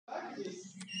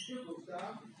چی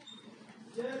گفتم؟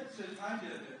 یه شلپنج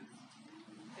داره.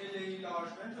 LA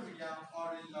لارجمنت رو میگم،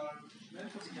 RA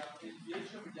لارجمنت رو میگم،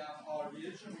 LBH رو میگم،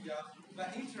 RBH رو میگم و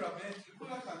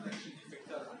اینتراونتریکولار کانتراکشن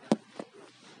دیفکتر رو میگم.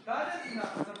 بعد از این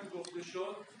مفاهیم که گفته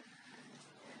شد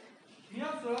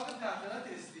میام سراغ تغییرات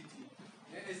STT،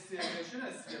 یعنی استیمیشن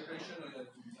اسپریشن رو یاد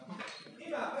میگیرم.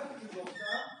 این مفاهیمی که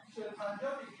گفتم 40-50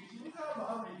 ECG میذارم با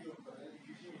هم ریویو کنه،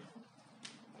 ECG میخونم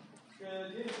که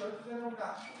یه اشاره تو ذهنم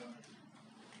نقش کنم.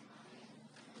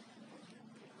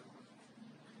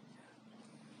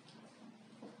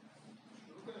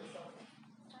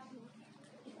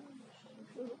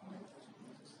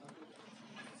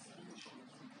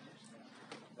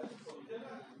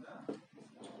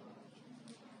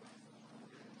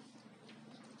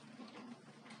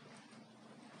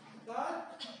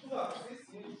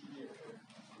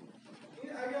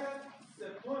 این اگر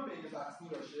سوم بین بحثی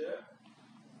باشه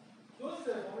 2/3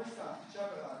 سمت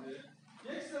چپ قلبه،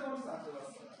 1/3 سمت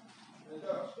راست قلبه.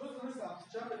 2/3 سمت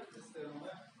چپ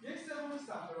استرنومه، 1/3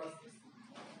 سمت راست استرنومه.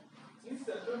 این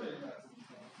سوم بین بحثی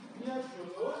میاد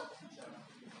جلو میچرخه.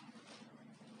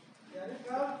 یعنی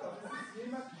قلب قفسه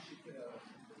سینه من پیشیده داره.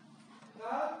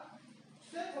 قلب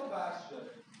 3 تا بخش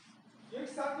داره. یک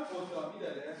سطح قدامی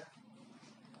داره،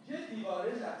 یه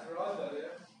دیواره لترال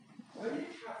داره و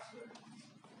یک کف داره.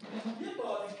 یه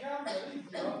باریکه هم داره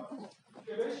اینجا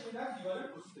که بهش میگن دیواره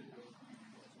پوستکیور.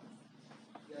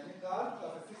 یعنی قلب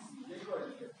قفسه سینه یک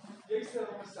باریکه،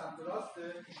 1/3 سمت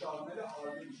راسته که شامل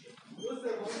آرمی میشه،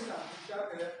 2/3 سمت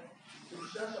چپه که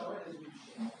بیشتر شامل علمی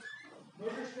میشه.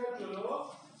 نوزش میاد جلو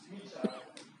میچرخه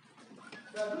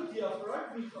و رو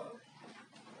دیافراگم میخوره.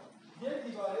 یه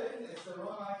دیواره این استرنوم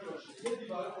هم باشه، یه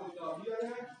دیواره قدامی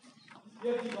داره،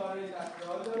 یه دیواره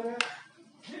لترال داره،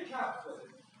 یه کف داره،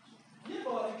 یه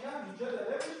باریکه هم اینجا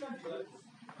داره بهش من دیواره پوست.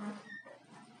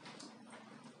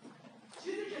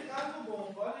 چیزی که قلب رو به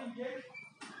عنوان یک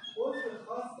عضو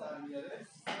خاص در میاره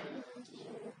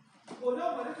خدا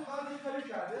اومده تو قلب یه کاری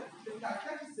کرده که تک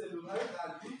تک سلول‌های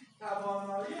قلبی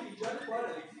توانایی ایجاد بار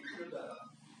الکتریکی رو دارن.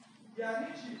 یعنی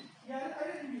چی؟ یعنی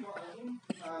اگر این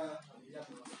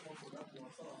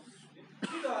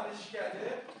این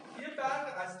دانشکده یه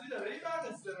برق اصلی داره، یه برق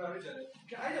اضطراری داره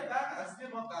که اگه برق اصلی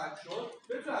ما قطع شد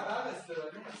بتونه برق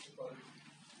اضطراری استفاده کنه.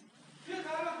 توی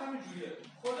قلب همین جوریه.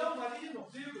 خدا اومده یه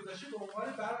نقطه‌ای رو گذاشته به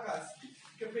عنوان برق اصلی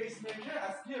که پیس میکر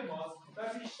اصلی ماست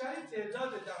و بیشترین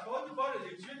تعداد دفعات بار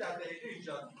الکتریکی در دقیقه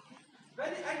ایجاد می‌کنه.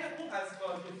 ولی اگر اون از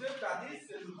کار گفته بقیه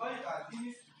سلول‌های قلبی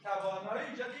نیست توانایی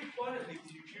ایجاد یک بار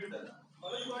الکتریکی رو دارن.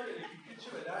 حالا این بار الکتریکی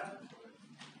چه به درد می‌خوره؟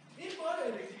 این بار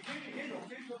الکتریکی که یه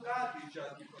نقطه‌ای تو قلب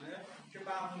ایجاد می‌کنه که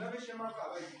معمولا بشه من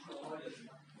قواعد شما یادم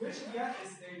بهش میگن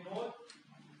استیمول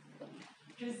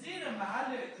که زیر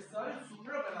محل اتصال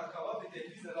سوپرا بناکاوا به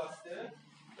دهلیز راسته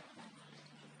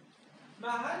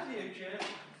محلیه که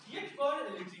یک بار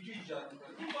الکتریکی ایجاد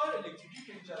می‌کنه. این بار الکتریکی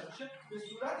که ایجاد میشه به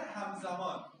صورت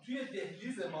همزمان توی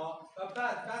دهلیز ما و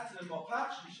بعد بطن ما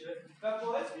پخش میشه و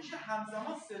باعث میشه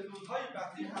همزمان سلول‌های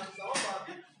بطنی همزمان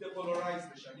با هم دپولارایز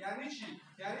بشن. یعنی چی؟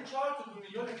 یعنی 4 تا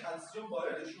دونیون کلسیم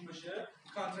واردشون بشه،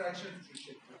 کانتراکشن توش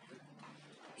شکل بگیره.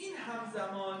 این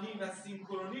همزمانی و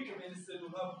سینکرونی که بین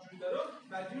سلول‌ها وجود داره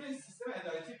مدیون این سیستم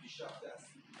هدایتی پیشرفته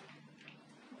است.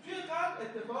 توی قلب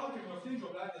اتفاقی که میفته این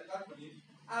جمله رو دقت کنید.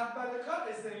 اول کار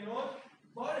استرینول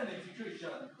بار الکتریکی رو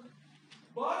ایجاد می‌کنه.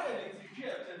 بار الکتریکی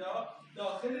ابتدا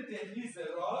داخل دهلیز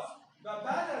راست و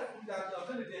بعد از اون در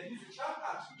داخل دهلیز چپ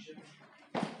پخش میشه.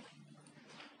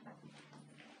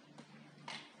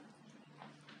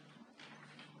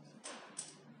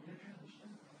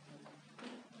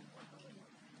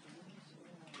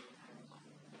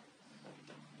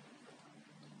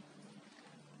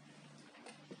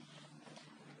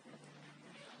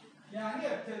 یعنی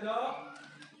ابتدا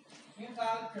این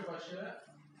قلب که باشه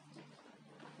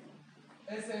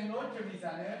استرینول که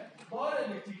میزنه بار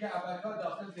الکتریکی اول‌کار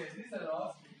داخل دهلیز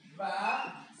راست و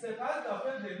سپس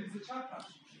داخل دهلیز چپ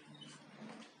پخش میشه.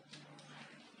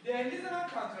 دهلیز من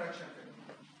کانتراکشن کنه.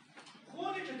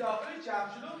 خونی که داخل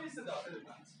جمع شده میرسه داخل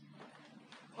بطن.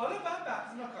 حالا بعد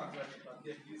بطن رو کانتراکشن کنه.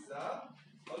 دهلیز زد.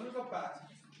 حالا میخواد بطن.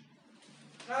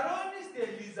 قرار نیست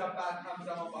دهلیز و بطن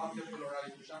همزمان با هم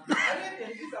دپولارایز بشن. اگه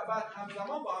دهلیز و بطن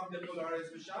همزمان با هم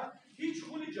دپولارایز بشن هیچ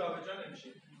خونی جابجا نمیشه.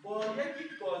 باید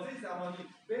یک بازه زمانی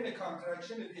بین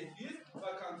کانتراکشن دهلیز و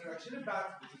کانتراکشن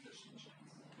بطن وجود داشته باشه.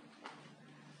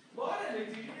 بار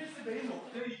الکتریکی میرسه به این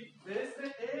نقطه‌ای به اسم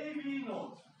AB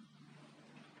نود.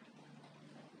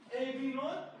 AB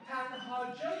نود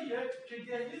تنها جاییه که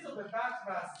دهلیز رو به بطن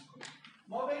وصل می‌کنه.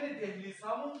 ما بین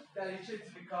دهلیزهامون دریچه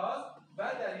تریکاز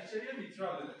و دریچه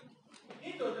میترال داریم.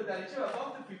 این دو تا دریچه و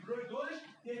بافت فیبروی دورش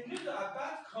دهلیز رو از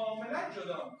بطن کاملا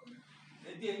جدا می‌کنه.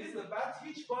 دهلیز به بعد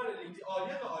هیچ بار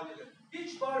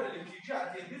هیچ بار الکتریکی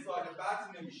از دهلیز وارد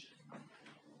بطن نمیشه.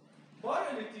 بار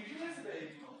الکتریکی مثل به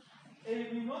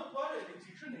AB نود بار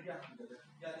الکتریکی رو نگه می‌داره.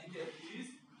 یعنی دهلیز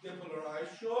دپولارایز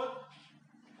شد،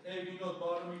 AB نود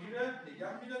بار رو میگیره،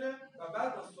 نگه می‌داره و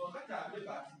بعد با سرعت تحویل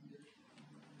بطن میده.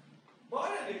 بار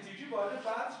الکتریکی وارد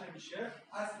بطن نمیشه،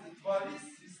 از وارد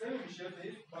سیستم میشه، به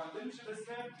یک باندل میشه به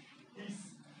اسم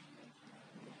هیس.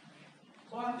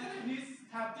 باندل هیس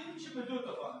تبدیل میشه به دو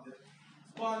تا باندل.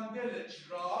 باندل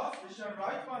راست میشه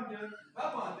رایت باندل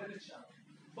و باندل چپ.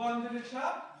 باندل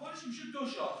چپ خودش میشه دو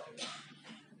شاخه.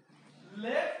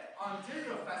 left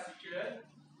anterior fascicle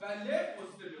و left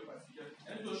posterior fascicle.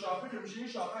 یعنی دو شاخه که میشه این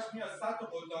شاخهش میاد سطح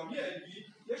قدامی علوی،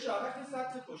 یه شاخه که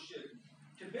سطح پشتی علوی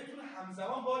که بتونه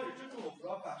همزمان بار الکتریک تو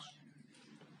افرا پخش کنه.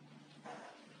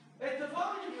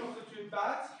 اتفاقی که میفته توی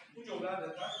بطن این جمله رو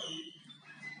دقت کنید.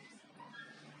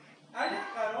 اگر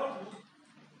قرار بود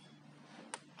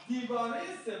دیواره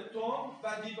سپتوم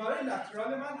و دیواره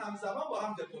لترال من همزمان با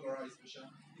هم دپولارایز بشن،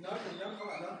 اینا رو میگم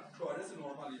الان کوارس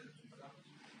نورمالی یادتون بدم.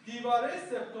 دیواره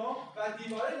سپتوم و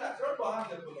دیواره لترال با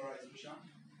هم دپولارایز بشن.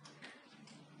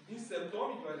 این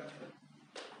سپتوم دیواره لترال.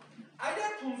 اگر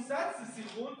 500 سی سی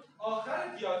خون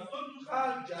آخر دیاستول تو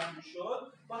قلب جمع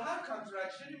میشد، با هر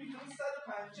کانترکشنی میتونه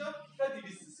 150 تا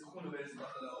 200 سی سی خون رو برسه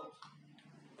داخل آب.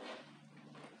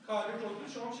 کاردیو کنترل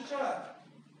شما میشه چقدر؟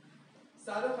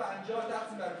 150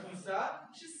 تقسیم بر 500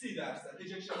 میشه 30%.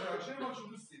 ایجکشن فراکشن ما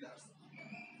شده 30%.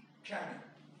 کمه.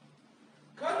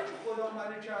 کاری که خدا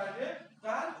اومده کرده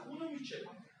قلب خون رو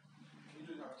میچلونه.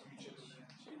 میدونم که میچلونه.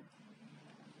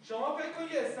 شما فکر کن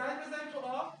یه استنگ بزنید تو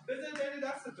آب، بزنید بین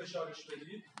دست فشارش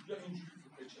بدید یا اینجوری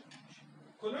بچلونه میشه.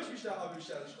 کدومش بیشتر آب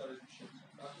بیشتر ازش خارج میشه؟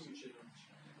 وقتی میچلونه میشه.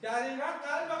 دقیقاً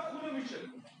قلب و خون رو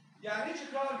میچلونه. یعنی چه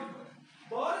کار میکنه؟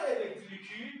 بار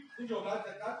الکتریکی این جمله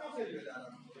دقت کن خیلی به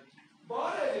درم میخوره.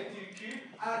 بار الکتریکی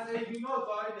از AB نود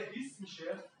وارد هیس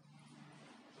میشه،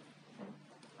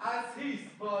 از هیس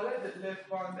وارد لفت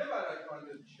باندل و رایت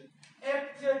باندل میشه.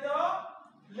 ابتدا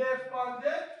لفت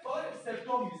باندل بار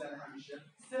سپتوم میزنه همیشه،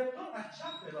 سپتوم از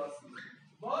چپ به راست میزنه،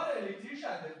 بار الکتریکش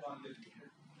از لفت باندل میشه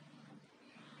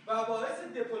و باعث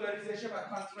دپولاریزیشن و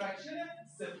کانترکشن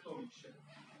سپتوم میشه.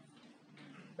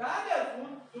 بعد از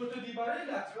اون دو تا دیواره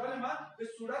لترال من به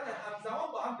صورت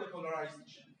همزمان با هم دپولارایز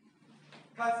میشه.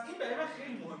 پس این برای من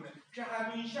خیلی مهمه که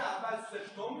همیشه اول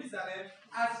سپتوم میزنه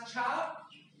از چپ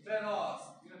به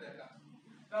راست، اینو دقت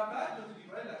و بعد دو تا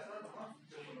دیواره لترال با هم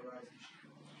دپولارایز میشه.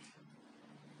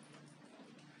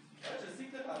 بچه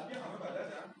سیکل قلبی همه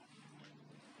بلدن؟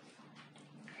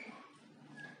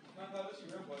 من قبلش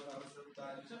میگم باید نوسط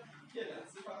تعریفشم یه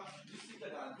لحظه فقط این سیکل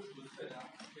قلبی رو توضیح بدم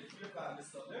که توی قلب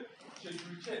سالم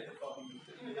چجوری چه اتفاقی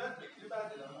میفته. اینو یاد بگیرید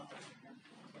بعد ادامه میدم.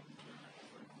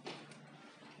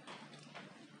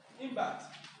 این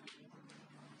بطن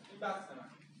من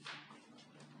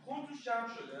خون توش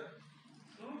جمع شده،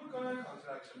 شروع میکنه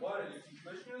کانترکشن، بار الکتریک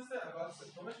بهش میرسه، اول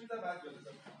سپتومش میزنه، بعد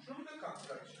یادتون شروع میکنه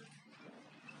کانترکشن.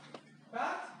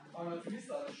 بعد آناتومی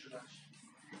ساده شدنش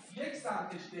یک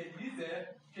سمتش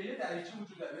دهلیزه که یه دریچه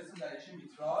وجود داره به اسم دریچه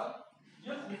میترال،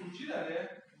 یه خروجی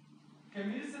داره که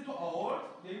میرسه تو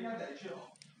آورت، یه میگن دریچه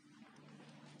آورت.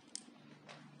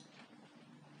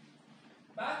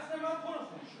 بطن من پر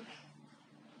خون شد،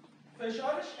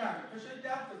 فشارش کمه، فشار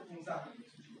 10 تا 15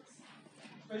 میلیمتر.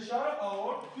 فشار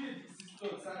آورت توی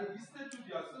سیستول 120 تو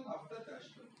دیاستول 70 تا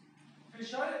 80.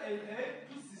 فشار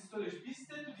LA تو سیستولش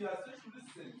 20 تو دیاستولش حدود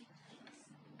 3 میلیمتر.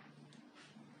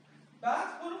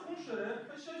 بعد پر خون شده،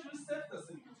 فشارش حدود 0 تا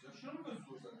 3 میلیمتر. شروع می‌کنه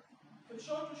زور زدن.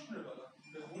 فشار توش میره بالا.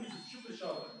 به خونی توش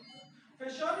فشار بالا.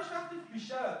 فشارش وقتی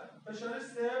بیشتر فشار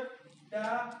 0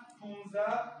 10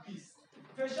 15 20.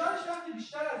 فشارش وقتی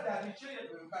بیشتر از دریچه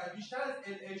بیشتر از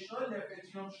LA شد،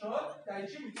 لفت شد،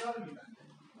 دریچه میترال رو میبنده.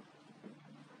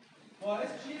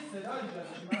 باعث چیه صدا ایجاد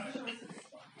میشه؟ مثلا مثل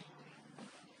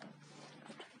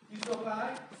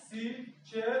 25 30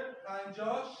 40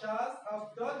 50 60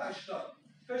 70 80.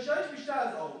 فشارش بیشتر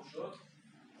از آورت شد،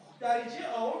 دریچه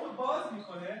آورت رو باز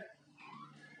میکنه،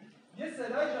 یه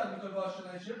صدا ایجاد میکنه باز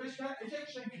شدنش رو بهش میگن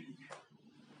اجکشن کلیک.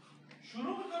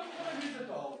 شروع میکنه خون میریزه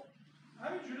تا آورت،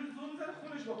 همینجوری زور میزنه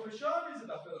خونش با فشار میریزه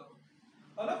داخل آورت.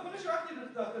 حالا خونش وقتی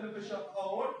داخل فشار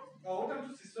آورت هم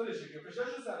تو سیستولشه که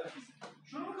فشارش رو 120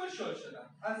 شروع میکنه شل شدن،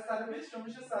 از 120 شروع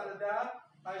میشه 110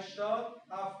 80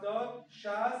 70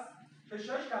 60.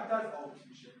 فشارش کمتر از آورت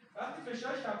میشه. وقتی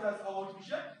فشارش کمتر از آورت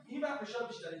میشه این وقت فشار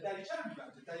بیشتره، دریچه رو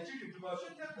میبنده، دریچه که تو باشه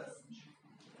تق بسته میشه.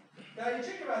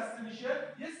 دریچه که بسته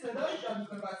میشه یه صدا ایجاد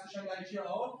میکنه بسته شدن دریچه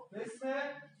آورت به اسم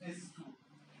استو.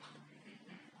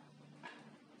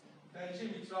 دریچه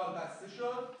میترال بسته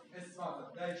شد،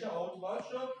 اسمال دریچه آورت باز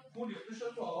شد، خون ریخته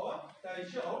شد تو آورت،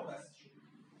 دریچه آورت بسته شد.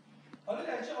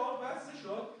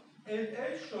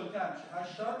 LH شلتر میشه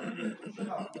 80 میشه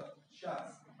 70 60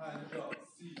 50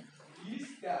 30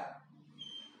 20 10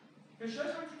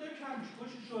 فشارش هم چون کم میشه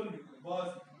خودش شل میکنه باز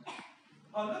میکنه.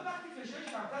 حالا وقتی فشارش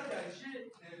کمتر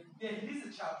درجه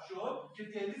دهلیز چپ شد که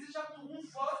دهلیز چپ تو اون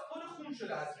فاز پر خون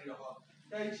شده از ریه ها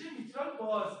دریچه میترال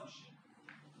باز میشه.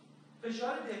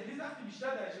 فشار دهلیز وقتی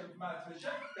بیشتر درجه مد بشه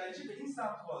دریچه به این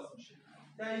سمت باز میشه.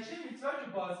 دریچه میترال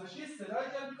که باز بشه صدا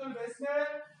ایجاد میکنه به اسم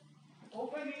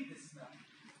اوپنینگ اسنپ.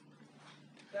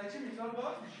 دریچه میترال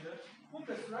باز میشه خون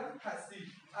به صورت پسیو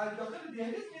از داخل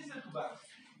دهلیز میزنه تو بدن.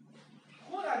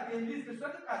 خون از دهلیز به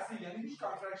صورت پسیو یعنی هیچ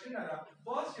کانترکشن نداره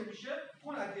باز که میشه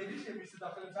خون از دهلیز که میشه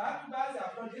داخل بدن تو بعضی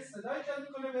افراد یه صدا ایجاد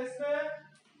میکنه به اسم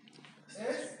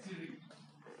استری.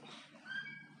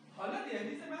 حالا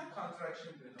دهلیز من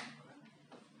کانترکشن پیدا میکنه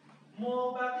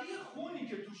مابقی خونی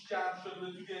که توش جمع شده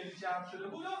و تو دهلیز جمع شده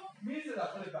بود و میرسه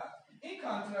داخل بدن. این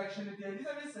کانترکشن دهلیز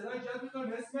هم یه صدا ایجاد میکنه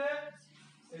به اسم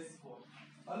اسپول.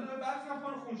 حالا به بعضی هم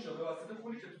پر خون شده به واسطه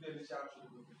خونی که تو دهلیز جمع شده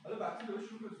بود. حالا وقتی داره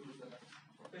شروع به زور زدن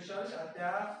فشارش از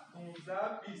 10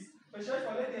 15 20 فشارش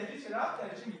بالای دهلیز که رفت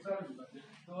درجه میترال میبنده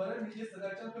دوباره میگه صدا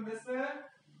ایجاد کنه به اسم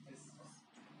اسپول.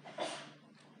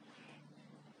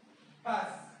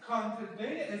 پس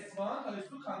بین اسوان حالا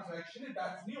تو کانترکشن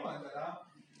بطنی اومد دارم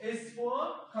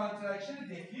اسوان کانترکشن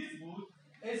دهلیز بود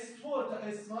اسپور تا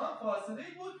اسوان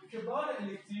فاصله بود که بار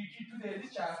الکتریکی تو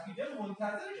دهلیز چرخیده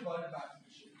منتظره که وارد بطن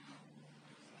بشه.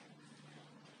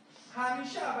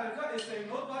 همیشه اول کار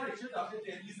استینول بار چه داخل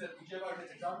دهلیز دیگه بار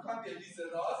تکرار می‌کنم دهلیز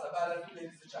راست و بعد از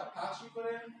دهلیز چپ پخش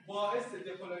می‌کنه باعث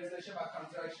دپولاریزیشن و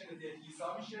کانترکشن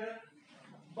دهلیزها میشه.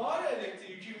 بار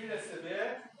الکتریکی میرسه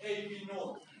به AB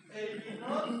نود. AB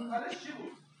نود حالش چی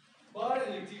بود؟ بار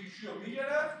الکتریکی رو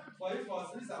میگرفت با یه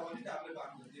فاصله زمانی دبل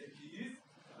بند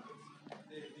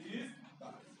دهلیز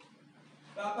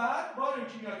و بعد بار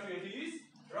این میاد توی هیس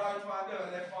رایت وانده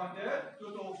و لفت وانده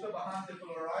دو تا افته با هم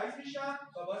دپولارایز میشن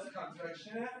و باعث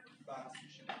کانترکشن بند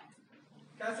میشه.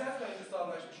 کسی هست که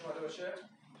سوال باش پیش اومده باشه؟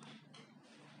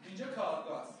 اینجا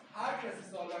کارگاه است. هر کسی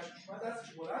سوال باش پیش اومده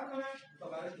دستش بلند کنه تا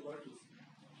براش دوباره توضیح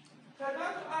بدم.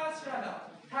 خدمتتون عرض کردم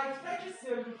تک تک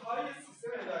سلول‌های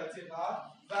سیستم هدایتی قلب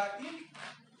و این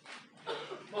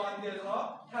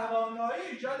باندل‌ها توانایی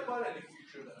ایجاد بار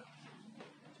الکتریکی رو دارن.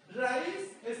 رئیس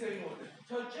استینوده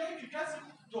تا جایی که کسی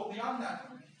طغیان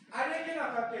نکنه. اگر یه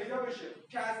نفر پیدا بشه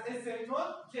که از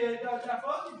استینود تعداد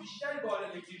دفعات بیشتری بار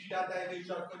الکتریکی در دقیقه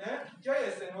ایجاد کنه جای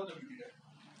استینود رو میگیره.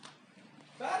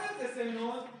 بعد از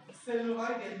استینود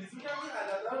سلول‌های دهلیزی که این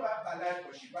عددا رو باید بلد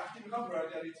باشید. وقتی میخوام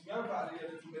رادیالیتمیا رو برای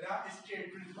یادتون بدم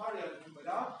اسکیپ پریزما رو یادتون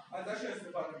بدم ازش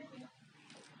استفاده میکنم.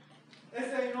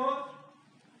 استینود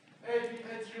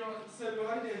اتریون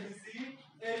سلول‌های دهلیزی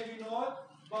الوینود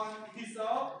باند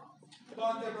حساب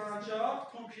باند برانچ‌ها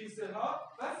کوکینسل‌ها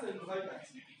و سلول‌های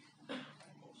بطنی.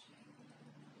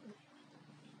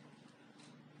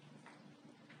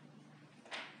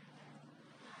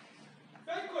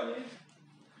 فکر کنید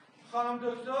خانم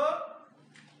دکتر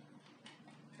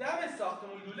دم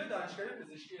ساختمون لوله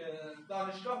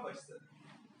دانشگاه وایساده.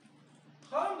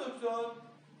 خانم دکتر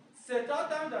ستاد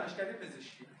دم دانشگاه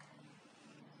پزشکی.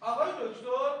 آقای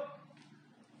دکتر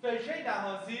فلکه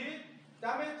نمازی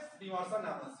دم بیمارستان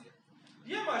نمازیه.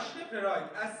 یه ماشین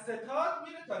پراید از ستاد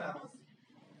میره تا نمازی.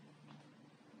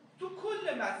 تو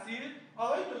کل مسیر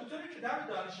آقای دکتری که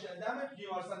دم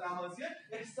بیمارستان نمازیه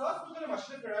احساس میکنه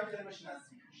ماشین پراید داره بهش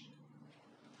نزدیک میشه.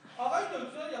 آقای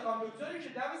دکتر یا خانم دکتری که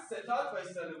دم ستاد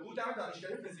وایساده بود دم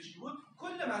دانشگاه پزشکی بود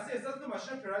کل مسیر احساس میکنه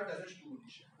ماشین پراید ازش دور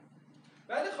میشه.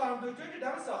 ولی خانم دکتر که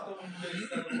دم ساختمون لوله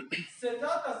ایستاده بود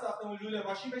ستاد تا ساختمون لوله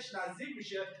ماشین بهش نزدیک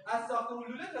میشه از ساختمون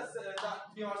لوله تا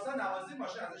بیمارستان نمازی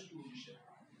ماشین ازش دور میشه.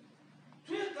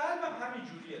 توی قلب هم همین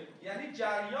جوریه یعنی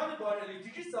جریان بار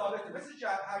الکتریکی ثابته مثل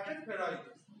حرکت پراید.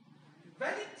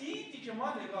 ولی دیدی که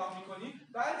ما نگاه میکنیم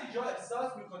بعضی جا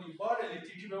احساس میکنیم بار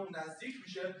الکتریکی به اون نزدیک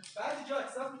میشه بعضی جا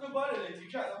احساس میکنیم بار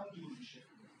الکتریکی از اون دور میشه.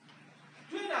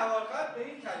 توی نواقع به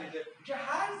این طریقه که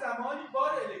هر زمانی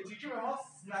بار الکتریکی به ما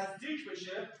نزدیک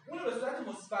بشه اون رو به صورت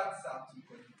مثبت ثبت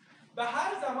میکنیم و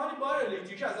هر زمانی بار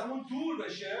الکتریکی از همون دور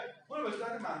بشه اون رو به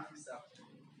صورت منفی ثبت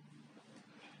میکنیم.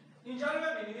 اینجا رو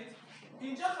ببینید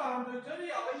اینجا خانم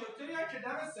دکتری آقای دکتری هم که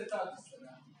دم ستاد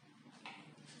ایستادن.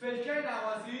 فلکه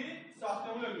نمازی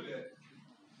ساختمون لوله.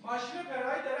 ماشین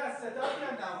پراید داره از ستاد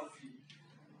میاد نمازی.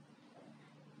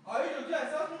 آقای دکتر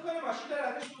احساس میکنه ماشین داره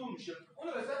ازش دور میشه. اون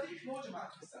رو به صورت یک موج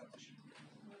منفی ثبت میشه.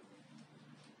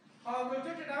 خانم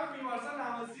دکتر که دم بیمارستان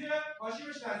نمازی ماشین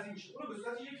بهش نزدیک میشه. اون رو به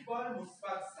صورت یک بار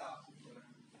مثبت ثبت میکنه.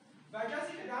 و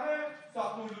کسی که دم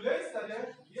ساختمون لوله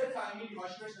ایستاده یه تایمینگ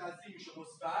ماشین بهش نزدیک میشه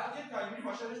مثبت یه تایمینگ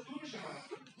ماشینش دور میشه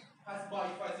منفی. پس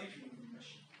بایفازیک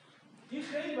میشه. این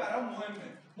خیلی برام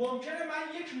مهمه. ممکنه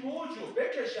من یک موج رو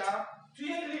بکشم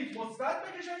توی لید مثبت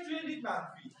بکشم توی لید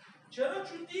منفی. چرا؟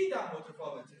 چون دیدم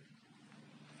متفاوته.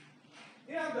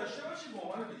 این هم داشته باشید به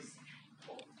عنوان بیسیک.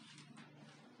 خب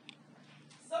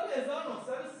سال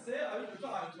 1903 آقای دکتر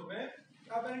آنتومه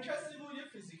اولین کسی بود، یه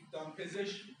فیزیکدان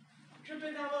پزشکی که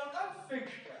به نوارقل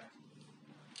فکر کرد.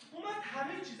 اومد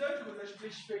همه چیزایی که گذاشت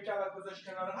بهش فکر کرد و گذاشت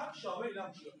کنار هم شامل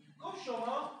اینا شد. گفت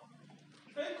شما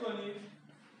فکر کنید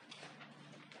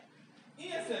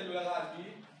این یه سلول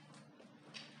قلبی،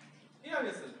 این هم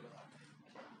یه سلول قلبی.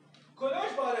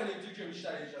 کدومش بار الکتریکی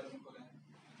بیشتر ایجاد میکنه؟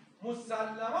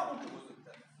 مسلما اون که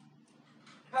بزرگتره.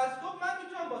 پس گفت من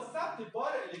میتونم با ثبت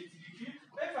بار الکتریکی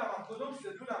بفهمم کدوم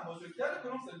سلولم بزرگتره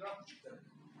کدوم سلولم کوچیک‌تره.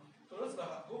 درست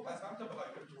راحت گفت پس من میتونم به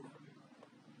هایپرتروفی کنم.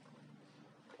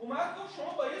 اومد گفت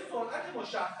شما با یه سرعت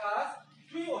مشخص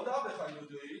توی اتاق بخواید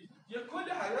بدوید یا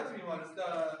کل حیات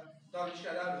بیمارستان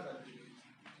دانشگاه بخواید بدوید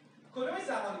کدوم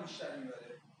زمان بیشتری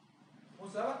میبره؟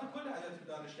 مساوات کل حیات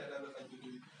دانشگاه بخواید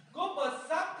بدوید. گفت با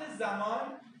ثبت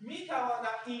زمان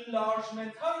میتوانم این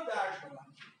لارجمنت ها رو درک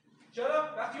کنم.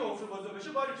 چرا؟ وقتی حفره بزرگ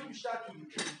بشه باری که بیشتر طول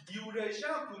میشه، دیوریشن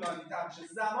هم طولانی تر میشه،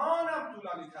 زمان هم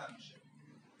طولانی تر میشه.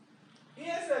 این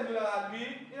یه سلول قلبی،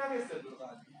 این هم یه سلول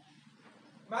قلبی.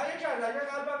 من یک کردگه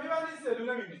قلبم میبنده این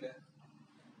سلول میمیده.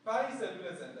 فقط این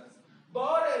سلول زنده است.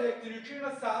 بار الکتریکی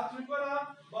رو ثبت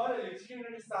میکنم، بار الکتریکی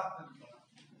رو ثبت میکنم.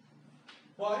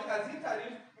 از این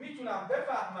طریق میتونم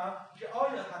بفهمم که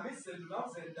آیا همه سلولام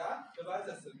زنده‌اند یا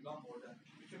بعضی از سلولام مردن.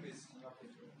 میتونم به استینا فکر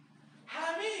کنم.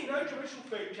 همه اینایی که بهشون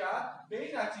فکر کرد به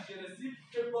این نتیجه رسید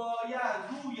که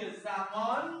باید روی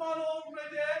زمان مانور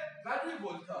بده و روی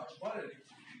ولتاژ بار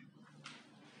الکتریکی.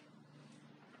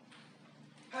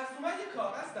 پس اومد یک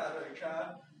کاغذ طراحی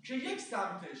کرد که یک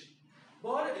سمتش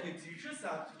بار الکتریکی رو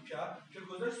ثبت می‌کرد که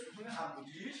گذاشت ستون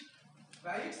عمودیش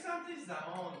و یک سمتش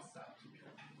زمان رو ثبت می‌کرد.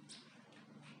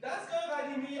 دستگاه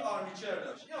قدیمی آرمیچر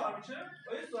داشت. این آرمیچر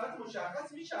با یه سرعت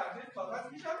مشخص می‌چرخید،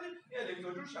 کاغذ می‌چرخید، این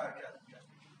الکترود رو حرکت می‌کرد.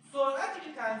 سرعتی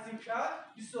که تنظیم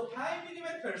کرد 25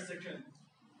 میلیمتر پر سکند.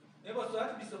 یعنی با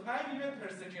سرعت 25 میلیمتر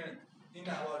پر سکند این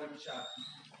نوار می‌چرخید.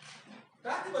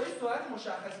 وقتی با این سرعت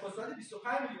مشخص با سرعت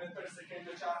 25 میلیمتر پر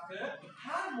سکند چرخه،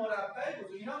 هر مربع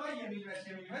بزرگ اینا ما 1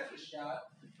 میلیمترش کرد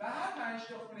و هر 5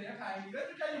 تا خونه 5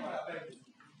 میلیمتر کرد یه مربع بزرگ.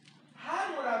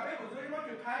 هر مربع بزرگ ما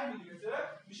که 5 میلیمتر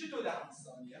میشه 0.2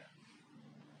 ثانیه.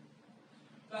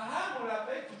 و هر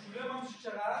مربع کوچولو ما میشه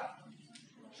چقدر؟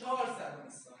 400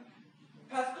 ثانیه.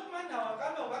 پس گفت من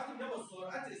نواقع وقتی میگم با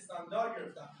سرعت استاندارد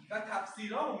گرفتم و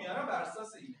تفسیرامو میارم بر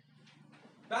اساس اینه.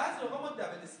 بعضی موقع ما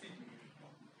دبل اسپید میگیریم.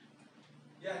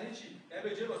 یعنی چی؟ یعنی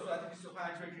به جای با سرعت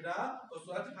 25 بگیرم با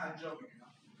سرعت 50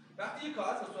 بگیرم. وقتی یک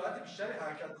کاغذ با سرعت بیشتری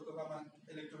حرکت بکنه و من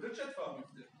الکترود چه اتفاقی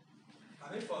میفته؟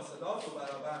 همه فاصلات 2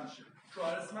 برابر میشه.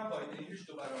 شعار من بایدینگش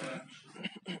 2 برابر میشه.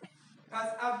 پس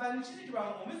اولین چیزی که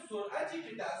برام مهمه سرعتی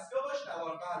که دستگاه باش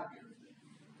نوار قلب گرفته.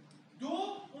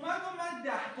 دو، اومدم من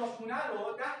 10 تا خونه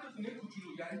رو 10 تا خونه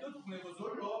کوچولو یعنی 2 تا خونه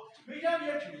بزرگ رو میگم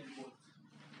 1 میلی ولت.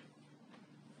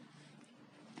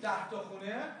 10 تا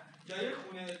خونه یا یک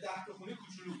خونه 10 تا خونه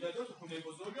کوچولو یا 2 تا خونه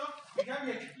بزرگ رو میگم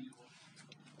 1 میلی ولت.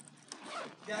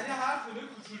 یعنی هر خونه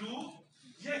کوچولو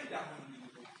 1/10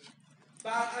 میلی ولت.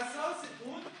 بر اساس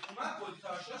اون اومد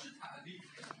ولتاژهاشو تعریف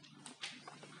کرد.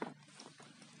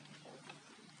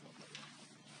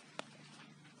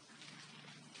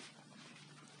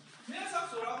 میرسم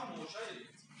سراغ موش‌های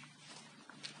الکتریکی.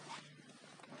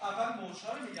 اول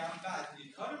موش‌ها رو میگم، بعد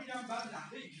لیدها رو میگم، بعد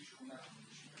نحوه ایجادشون رو میگم.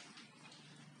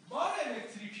 بار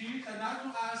الکتریکی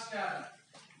خدمتتون عرض کردم.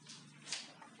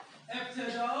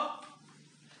 ابتدا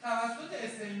توسط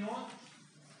استینود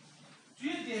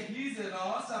توی دهلیز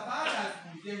راست و بعد از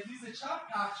اون دهلیز چپ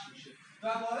پخش میشه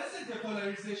و باعث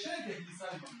دپولاریزیشن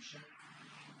دهلیزهای ما میشه.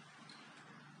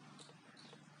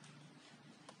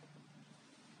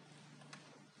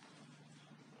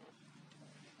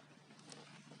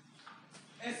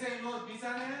 استینود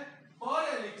میزنه، بار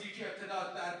الکتریکی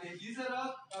ابتدا در دهلیز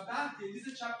راست و بعد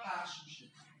دهلیز چپ پخش میشه.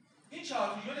 این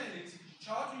 4 تا یون الکتریکی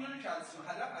 4 تا یون کلسیم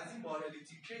هدف از این بار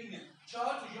الکتریکی اینه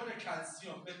 4 تا یون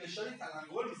کلسیم به قشای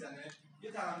تلنگر میزنه،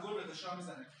 یه تلنگر به قشا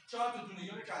میزنه، 4 تا دونه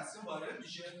یون کلسیم وارد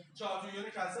میشه، 4 تا یون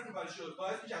کلسیم که وارد شد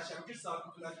باعث میشه شبکه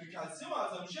ساکوتولاتوی کلسیم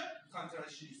آزاد میشه،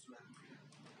 کانترکشنی صورت میگیره.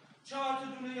 4 تا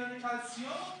دونه یون کلسیم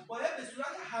باید به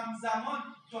صورت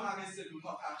همزمان تو همه سلول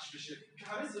ها پخش بشه که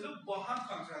همه سلول با هم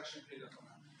کانترکشن پیدا کنن.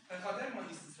 به خاطر ما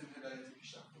این سیستم هدایتی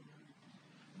پیشرفت کنه.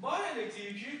 بار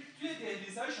الکتریکی توی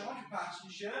دهلیزهای شما که پخش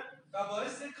میشه و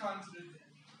باعث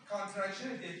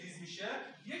کانترکشن دهلیز میشه،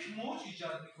 یک موج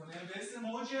ایجاد میکنه به اسم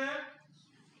موج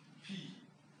پی.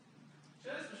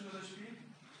 چرا اسمش گذاشت پی؟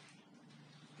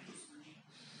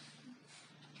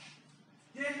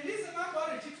 دهلیز من با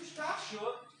رکتی توش پخش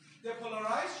شد،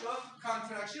 دپولارایز شد،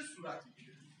 کانترکشن صورت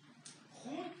میگیره.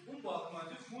 خون اون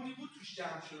باقیمانده خونی بود توش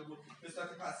جمع شده بود به صورت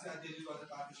پسی از دهلیز وارد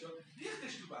بطن شد،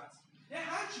 ریختش تو بطن. یعنی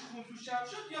هر چی خون توش جمع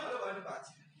شد بیا حالا وارد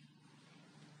بطن.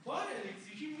 بار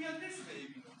الکتریکی میاد میرسه به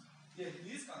ایبی نود.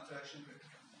 دهلیز کانترکشن پیدا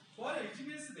کرد. بار الکتریکی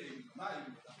میرسه به ایبی نود. من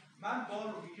ایبی نودم. من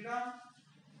بار رو میگیرم،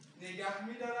 نگه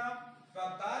میدارم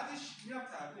و بعدش میرم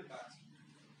تحویل بطن.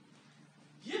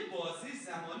 یه بازه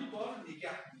زمانی بار رو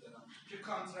نگه میدارم که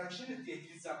کانترکشن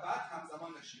دهلیز و بعد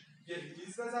همزمان نشه.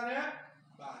 دهلیز بزنه،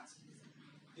 بعد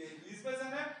دهلیز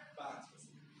بزنه، بعد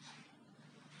بزنه.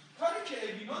 کاری که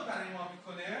ایبی نود برای ما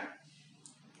میکنه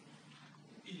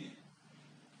اینه.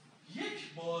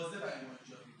 یک بازه برای ما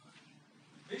ایجاد میکنه.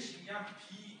 بهش میگم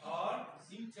پی آر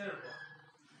اینتروال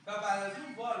و بعد از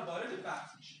اون بار وارد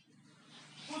بطن میشه.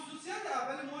 خصوصیت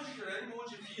اول موجی که داریم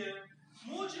موج پیه.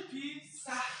 موج پی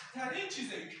سخت‌ترین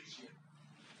چیز ایکیجیه.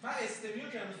 من استمیو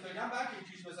که امروز بگم بعد که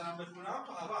ایکیج بزنم بخونم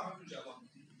تو هوا همه تو جواب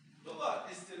میدید. دوبار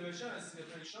استیلویشن،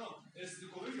 استیپریشن،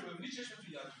 استیکوبی که ببینید چشمتون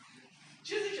یاد میگیره.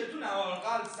 چیزی که تو نوار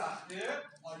قلب سخته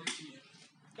آریتمیه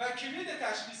و کلید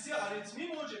تشخیصی آریتمی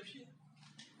موج پیه.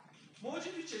 موج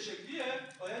پی چه شکلیه؟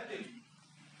 باید بگیم.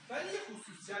 ولی یه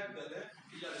خصوصیت داره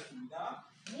که یادتون میدم.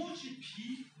 موج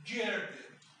پی گرده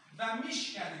و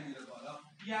میشکنه میره بالا.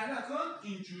 یعنی اکن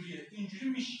اینجوریه، اینجوری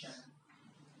میشکنه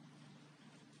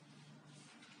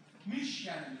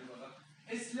میره بالا.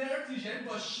 اسلرتیش یعنی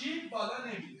با شیب بالا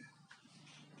نمیره.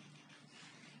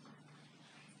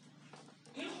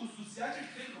 این خصوصیت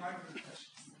خیلی کمک میکنه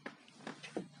تشخیص.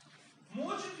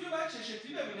 موج پیو باید چه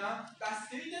شکلی ببینم؟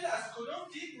 بستگی داره از کدوم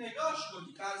دید نگاش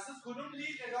کنی، بر اساس کدوم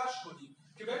دید نگاش کنی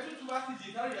که بهتون تو وقتی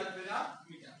دیدها رو یاد بدم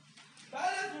میگم.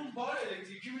 بعد از اون بار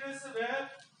الکتریکی میرسه به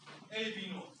ایبی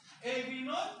نود. ایبی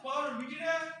نود بار رو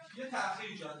میگیره یه تأخیر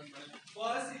ایجاد میکنه.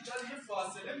 باعث ایجاد یه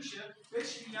فاصله میشه.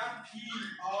 بهش میگم پی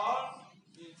آر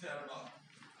اینتروال.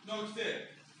 نکته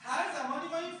هر زمانی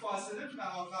ما این فاصله تو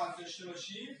نوار داشته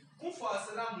باشیم اون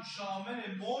فاصله همون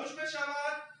شامل موج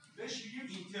بشود بهش میگیم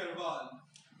اینتروال.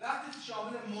 وقتی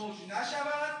شامل موج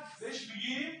نشود بهش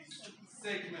میگیم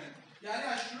سگمنت. یعنی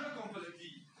از شروع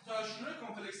کمپلکسی تا شروع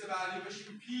کمپلکس بعدی بهش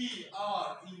میگیم پی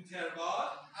آر اینتروال،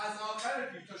 از آخر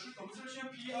پی تا شروع کمپلکس بهش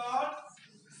میگیم پی آر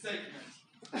سگمنت.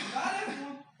 بعد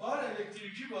اون بار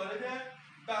الکتریکی وارد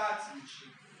بطن میشه.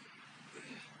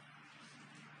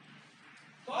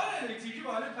 بار الکتریکی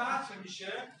وارد بطن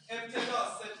میشه.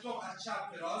 ابتدا سپتوم از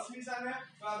چپ به راست میزنه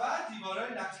و بعد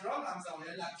دیوارهای لترال همزمان،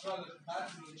 یعنی لترال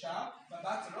بطن چپ و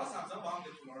بطن راست همزمان با هم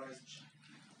دپولارایز میشن.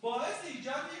 باعث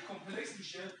ایجاد یک کمپلکس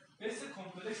میشه به اسم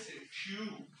کمپلکس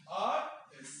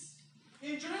QRS.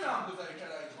 اینجوری نامگذاری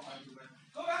کرده از معلومه.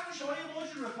 تو وقتی شما یه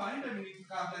موج رو به پایین ببینید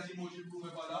قبل از این موج رو به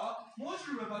بالا، موج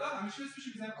رو به بالا همیشه اسمش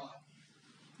میذارن R.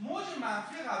 موج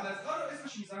منفی قبل از R رو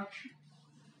اسمش میذارن Q.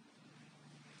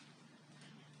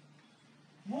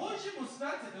 موج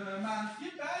مثبت منفی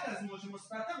بعد از موج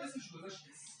مثبت هم اسمش گذاشت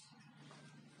S.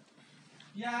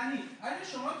 یعنی اگه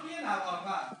شما توی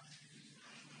نوار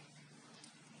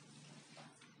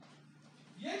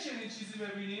یه چنین چیزی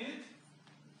ببینید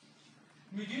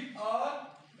میگید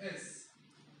RS.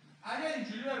 اگر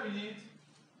اینجوری ببینید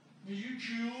میگید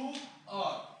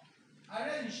QR.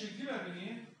 اگر این شکلی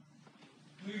ببینید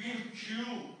میگیم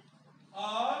QRS.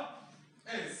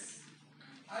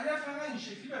 اگر فقط این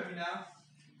شکلی ببینم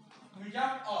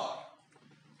میگم R.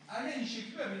 اگر این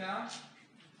شکلی ببینم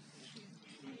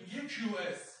میگیم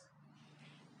QS.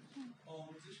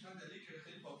 آمورش من دلیلی که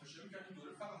خیلی پاپشو میکنم این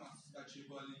دوره فقط بچه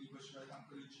بالینی باشه برای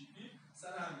همکاری جی پی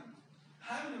سر همین.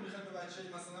 همین رو میخوایم به بچه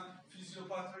مثلا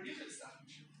فیزیوپاتولوژی خیلی سخت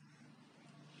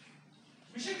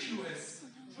میشه QS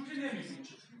چون که نمیدونیم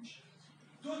چطوری میشه.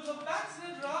 دو تا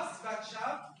بطن راست و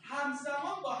چپ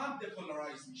همزمان با هم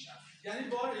دپولارایز میشن. یعنی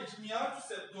بار میاد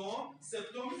تو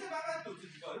سپتوم میزه فقط دو تا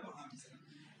دیواره با هم میزنن.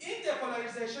 این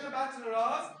دپولاریزیشن بطن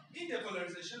راست، این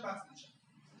دپولاریزیشن بطن چپ.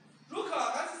 رو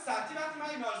کاغذ سطحی وقتی من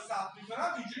اینا رو ثبت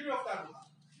میکنم اینجوری میافتن رو هم.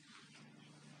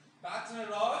 بطن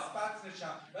راست، بطن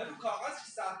چپ. و رو کاغذ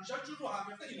که ثبت میشه چون رو هم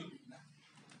میفته اینو میبینن.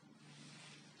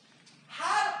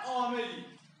 هر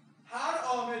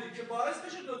عاملی که باعث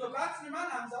بشه دو تا بطن من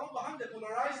همزمان با هم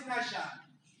دپولارایز نشن.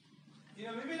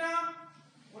 اینو میبینم،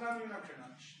 اونم میبینم که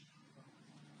نمیشه.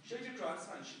 شکل کارس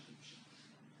من شکلی میشه.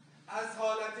 از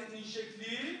حالت این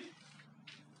شکلی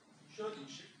شد این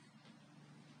شکل.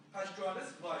 پس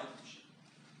کارس واید میشه.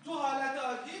 تو حالت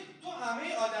عادی تو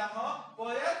همه آدم‌ها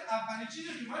باید اولین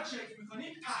چیزی که ما چک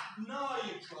می‌کنیم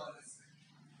پهنای کارس.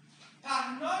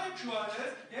 پهنای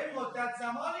QRS یعنی مدت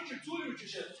زمانی که طول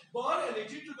میکشه بار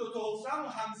الکتریک تو دو تا حفره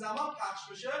همزمان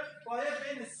پخش بشه باید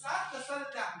بین 100 تا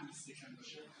 110 میلی سکند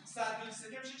باشه. 100 میلی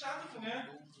سکند میشه چند خونه؟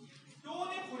 2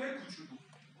 خونه کوچولو.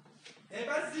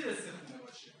 باید زیر 3 خونه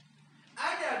باشه.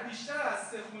 اگر بیشتر از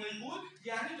 3 خونه بود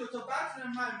یعنی دو تا بطن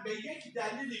من به یک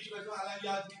دلیلی که بهتون الان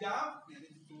یاد میدم، یعنی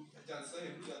تو جلسه‌های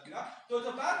امروز یاد میدم، دو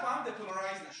تا بطن با هم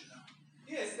دپولارایز نشدن.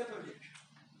 این استپ 1.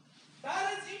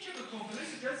 بعد از اینکه به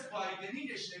کمپلکس جاز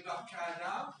وایدنینگش نگاه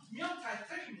کردم، میام تک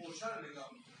تک موج‌ها رو نگاه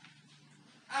میکنم.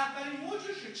 اولین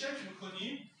موجش رو چک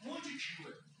میکنیم، موج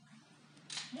کیوه.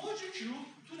 موج کیو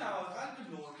تو نواقع قلب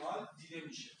نرمال دیده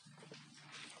میشه.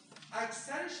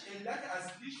 اکثرش علت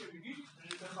اصلیش رو بگید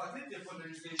به خاطر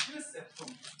دپولاریزیشن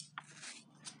سپتوم.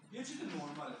 یه چیز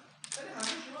نرماله. ولی همه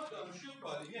شما دانشجوی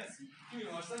بالینی هستید. تو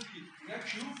بیمارستان دیدید میگن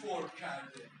کیو فرم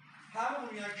کرده.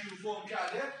 همون میگن کیو فرم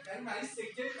کرده یعنی مریض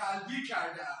سکته قلبی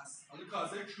کرده است. حالا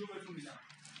کازه کیو بهتون میدم.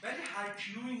 ولی هر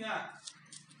کیوی نه.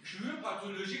 کیو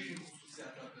پاتولوژیک این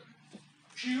خصوصیت داره.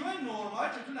 کیو نرمال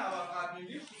که تو نواقع قلب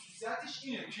میبینید خصوصیتش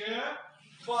اینه که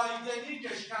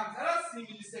وایدنینگش کمتر از 30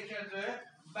 میلی سکنده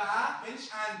و بهش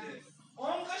انده.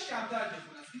 عمقش کمتر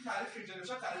دفون است. این تعریف که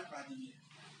جلوشا تعریف قدیمیه.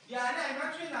 یعنی اگه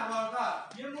من توی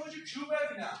نوارقه یه موج کیو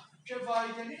ببینم که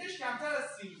وایدنینگش کمتر از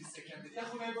 30 میلی سکنده، یه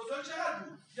خونه بزرگ چقدر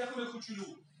بود؟ یه خونه کوچولو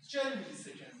 40 میلی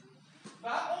سکنده و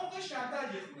عمقش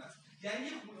کمتر یه خونه است. یعنی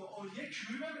یه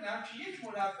کیو ببینم که یک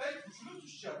مربع کوچولو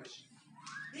توش جا بشه.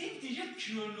 این دیگه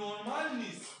کیو نرمال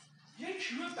نیست. یه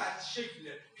کیو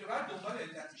بدشکله که بعد دنبال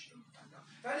علتش رو می‌گردم.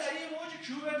 ولی اگه یه موج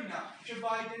کیو ببینم که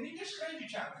وایدنینگش خیلی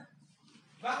کمه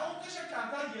و عمقش هم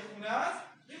کمتر یه خونه است،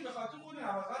 این به خاطر خود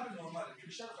نواقع به نرماله که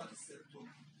بیشتر به خاطر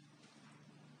سپتوم.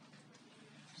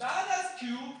 بعد از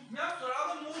کیو میام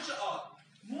سراغ موج آر.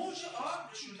 موج آر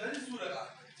نشوندن زور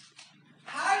قلبه.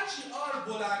 هرچی آر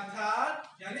بلندتر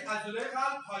یعنی عضله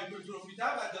قلب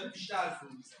هایپرتروفی‌تر و داره بیشتر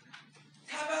زور میزنه.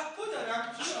 توقع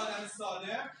دارم توی آدم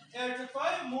سالم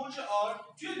ارتفاع موج آر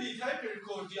توی لیدهای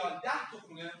پریکوردیال 10 تا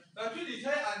خونه و توی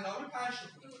لیدهای اندامی 5 تا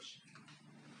خونه باشه.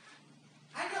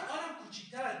 اگر آرم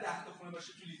کوچیک‌تر از 10 تا خونه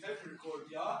باشه توی لیدهای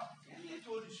پریکوردیال یعنی یه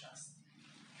طوریش هست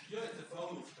یا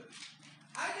اتفاق افتاده.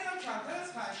 اگر هم کمتر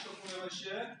از 5 تا خونه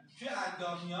باشه توی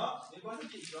اندامیا یه بازی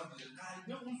که ایران داره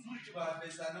قلبه اون زوری که باید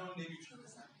بزنه رو نمیتونه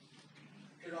بزنه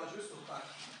که راجع صحبت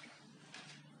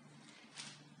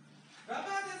و بعد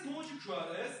از موج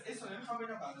کوارس اسم نمیخوام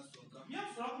بگم بعد از صحبت میام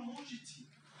سراغ موج تی.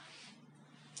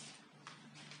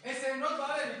 استمرار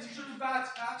بار الکتریک رو تو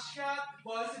بطن پخش کرد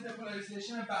باعث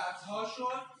دپولاریزیشن بطن‌ها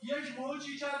شد. یک موج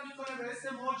ایجاد میکنه به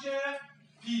اسم موج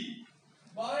پی.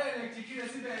 بار الکتریکی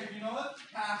رسید به اپینود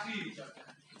تأخیر ایجاد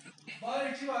کرد. بار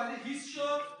الکتریکی وارد هیست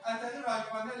شد از طریق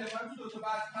رایگانه لبان تو دو تا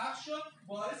بطن پخش شد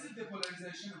باعث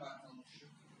دپولاریزیشن بطن‌ها شد.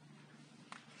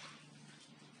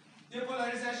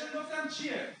 دپولاریزیشن گفتم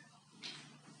چیه؟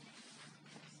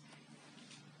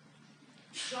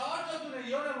 4 تا دونه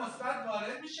ایون مثبت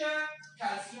وارد میشه،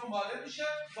 کلسیم وارد میشه،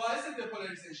 باعث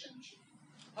دپولاریزیشن میشه.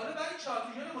 حالا برای 4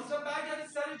 تا ایون مثبت برگرده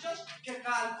سر جاش که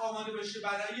قلب آماده بشه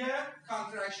برای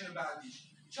کانترکشن بعدیش.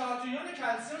 4 تا ایون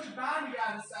کلسیم که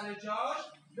برمیگرده سر جاش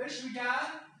بهش میگن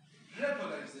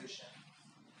رپولاریزیشن.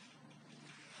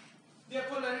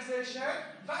 دپولاریزیشن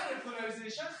و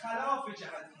رپولاریزیشن خلاف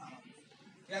جهت هم.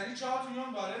 یعنی 4 تا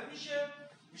ایون وارد میشه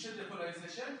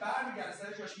دپولاریزیشن، برمیگرده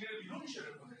سر جاش میره بیرون میشه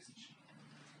رپولاریزیشن.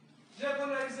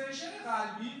 رپولاریزیشن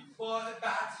قلبی با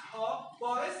بطن‌ها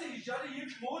باعث ایجاد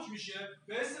یک موج میشه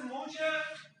به اسم موج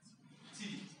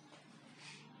تی.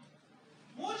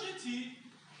 موج تی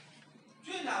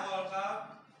توی نوار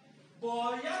قلب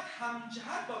باید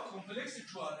همجهت با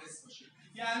کمپلکس کوارس باشه.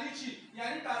 یعنی چی؟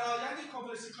 یعنی برآیند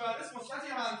کمپلکس کوارس مثبت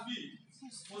یا منفی؟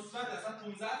 مثبت. اصلا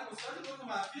 15 مثبت دو تا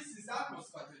منفی 13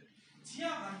 مثبته. تی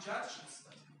هم همجهتش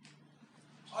مثبته.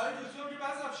 آره دکتر میگه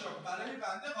بذرافشان برای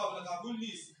بنده قابل قبول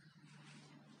نیست.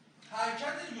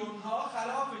 حرکت یونها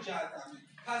خلاف جهت همه.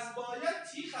 پس باید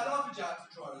تی خلاف جهت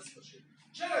کوارس باشه.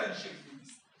 چرا این شکلی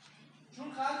نیست؟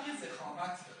 چون قلب یه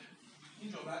ضخامت داره.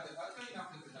 این جمله دقت کنید اینم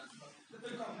بزنید.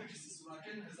 فکر کنم اون کسی سوراکن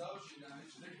 1000 شده همه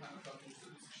چیزی که همه کار دوست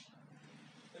دوستش دارن.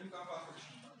 فکر کنم فقط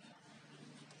خودشون دارن.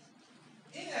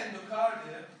 این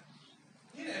اندوکارد،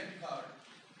 این اپیکارد.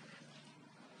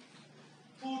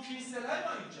 پوکینسلای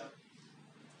ما اینجا.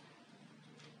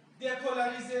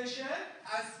 دپولاریزیشن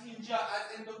از اینجا از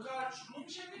اندوکارد شروع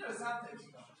میشه میره سمت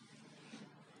اپیکارد.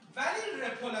 ولی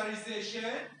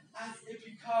رپولاریزیشن از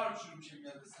اپیکارد شروع میشه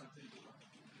میاد به سمت اندوکارد.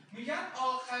 میگن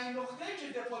آخرین نقطه‌ای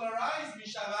که دپولارایز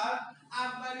میشود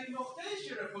اولین نقطه‌ای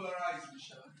که رپولارایز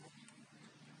میشود.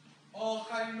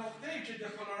 آخرین نقطه‌ای که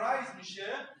دپولارایز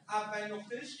میشه اولین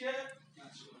نقطه‌ایش که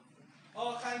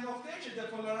آخرین نقطه‌ای که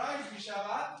دپولارایز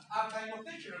میشود اولین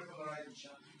نقطه‌ای که رپولارایز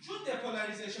میشود. چون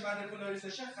دپولاریزیشن و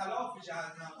رپولاریزیشن خلاف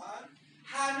جهت نمند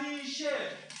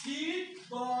همیشه تی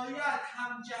باید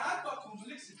همجهت با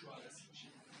کمپلکس کوارس باشه.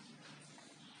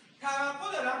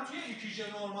 توقع دارم توی ECG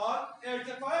نرمال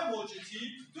ارتفاع موج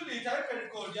تی تو لیتر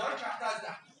پریکاردیال کمتر از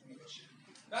 10 خونه باشه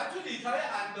و تو لیتر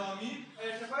اندامی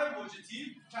ارتفاع موج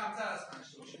تی کمتر از 5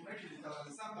 باشه. اونایی که لیتر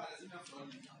هستن بعد از این هم سوال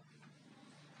میگم.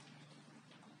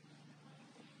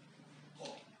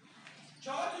 خب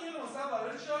 4 تا یونت مثبت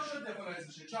برای جاش شد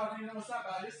دپولاریزیشن، 4 تا یونت مثبت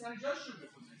برای سر جاش شد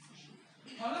دپولاریزیشن.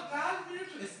 حالا قلب میره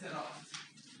تو استراحت.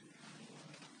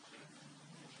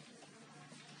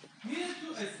 میره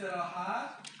تو استراحت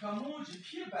تا موج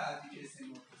پی بعدی که اسم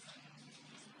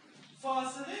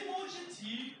فاصله موج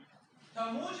تی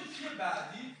تا موج پی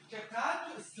بعدی که قلب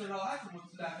تو استراحت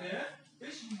مطلقه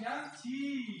بهش میگن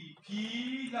تی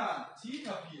پی لان. تی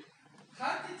تا پی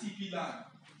خط تی پی لان،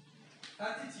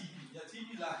 خط تی پی یا تی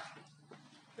پی لان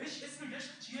بهش اسم میگه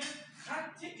چیه؟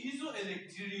 خط ایزو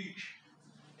الکتریک،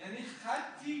 یعنی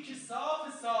خطی که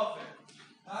صافه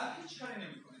قلب هیچ کاری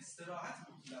نمیکنه، استراحت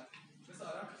مطلقه. مثل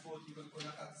آدم که فوت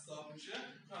میکنه خط صاف میشه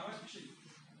تو همش میشه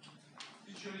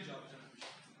هیچ جوری جابجا نمیشه.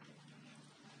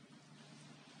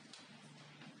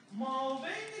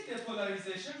 مابین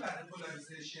دپولاریزیشن و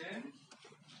دپولاریزیشن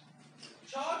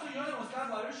 4 تا یون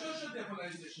مثبت خارج شد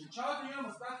دپولاریزیشن، 4 تا یون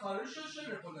مثبت خارج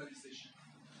شد دپولاریزیشن.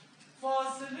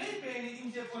 فاصله بین این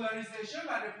دپولاریزیشن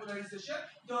و دپولاریزیشن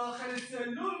داخل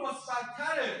سلول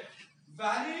مثبت‌تره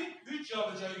ولی هیچ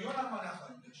جابجایی یون هم ما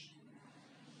نخواهیم داشت.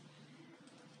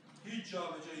 هیچ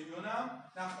جابجایی یون هم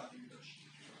نخواهیم داشت.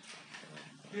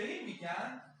 به این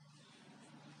میگن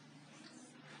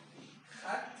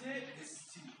خط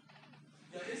استی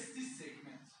یا استی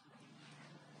سگمنت.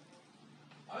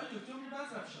 آیا دکتر می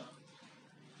بذرافشان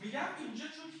میگم اینجا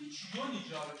چون هیچ یونی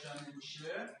جابجا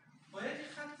نمیشه باید یه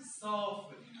خط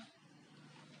صاف ببینم.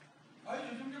 آیا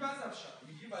دکتر می بذرافشان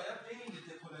میگی باید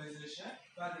بین دپولاریزیشن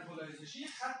و دپولاریزیشن یه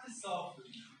خط صاف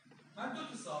ببینم. من 2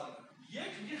 تا سوال دارم.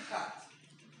 یک میگه خط.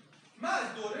 من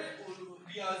از دوره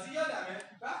ریاضی یادمه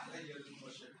وقتی اگه یادتون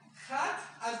باشه خط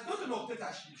از 2 تا نقطه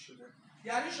تشکیل شده،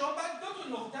 یعنی شما باید 2 تا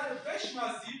نقطه رو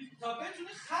بشناسید تا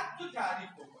بتونید خط رو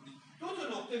تعریف بکنید. 2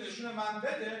 تا نقطه نشون من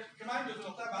بده که من 2 تا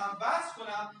نقطه به هم وصل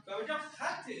کنم و بگم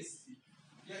خط استی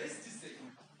یا استی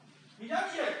سگمنت. میگم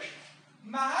یک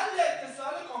محل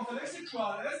اتصال کمپلکس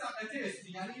کوارتز قطعه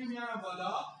استی، یعنی اینو میارم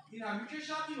بالا این هم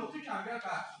میکشم این نقطه کمگر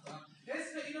قطع کنم،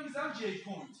 اسم اینو میذارم جی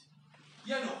پوینت.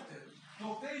 یه نقطه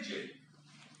جی.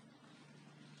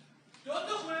 2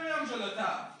 تا خونه میام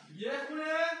جلوتر، یه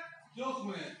خونه 2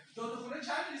 خونه. 2 تا خونه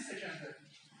چند میلی سکنده؟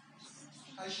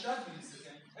 80 میلی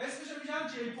سکند. اسمشو میگم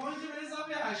جی پوینت به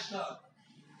اضافه 80،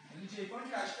 یعنی جی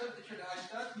پوینت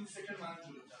 80 میلی سکند من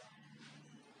جلوتر.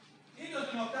 این 2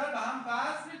 تا نقطه رو به هم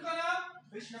وصل میکنم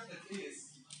بهش میگم قطعه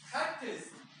استی، خط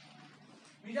استی.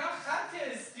 میگم خط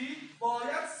استی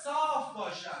باید صاف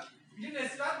باشد. میگه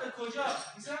نسبت به کجا؟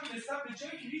 مثلا نسبت به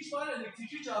جایی که هیچ بار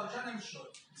الکتریکی جابجا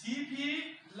نمیشد، تی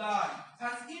پی لاین.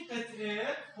 پس این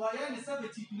قطعه باید نسبت به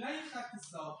تی پی لاین خط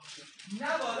صاف باشه،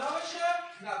 نه بالا باشه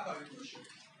نه پایین باشه.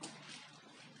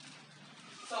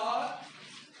 سوال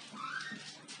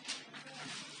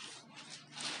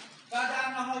و در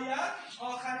نهایت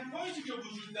آخرین پوینتی که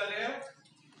وجود داره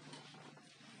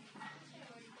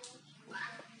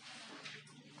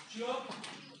کیو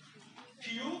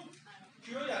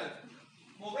یادتون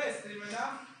موقع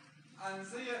استریمنم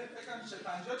اندازه یکم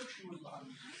 50 کیلو با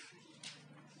هم.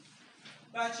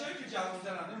 بچه‌ای که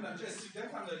جوان‌ترن نمیدونم چه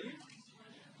استودنت هم داریم.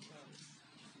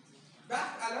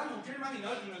 وقت الان ممکنه من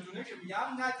اینا دونه دونه که میگم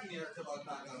نتونی ارتباط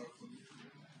برقرار کنی.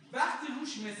 وقتی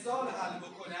روش مثال حل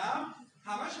بکنم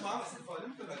همش با هم استفاده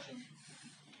می‌کنه بچه‌ها.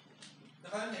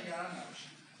 دقیقاً نگران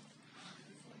نباشید.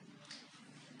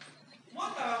 ما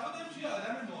توقع داریم توی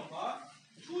آدم نرمال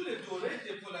طول دوره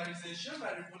دپولاریزیشن و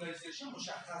ریپولاریزیشن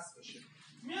مشخص بشه.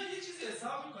 میاد یه چیزی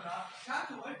حساب میکنم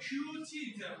تحت عنوان QT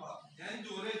اینتروال، یعنی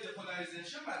دوره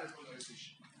دپولاریزیشن و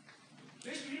ریپولاریزیشن.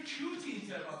 بهش میگیم QT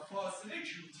اینتروال، فاصله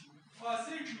QT.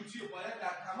 فاصله QT رو باید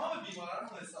در تمام بیماران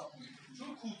رو حساب کنیم،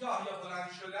 چون کوتاه یا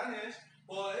بلند شدنش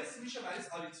باعث میشه مریض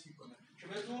آریتمی کنه که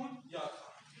بهتون یاد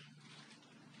کنم.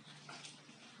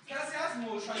 کسی از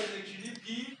موج‌های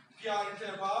الکتریکی پی آر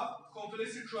اینتروال،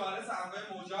 کمپلکس کوارتز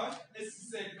انواع موجات، استی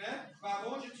سگمنت و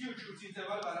موج تی و QT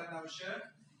اینتروال بلد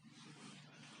نباشه؟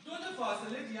 2 تا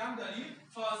فاصله دیگه هم داریم.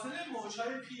 فاصله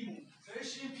موج‌های پی مون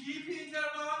بهش این پی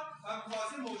اینتروال و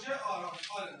فاصله موج‌های آر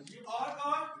این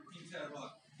آر اینتروال.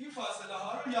 این فاصله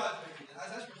ها رو یاد بگیرید،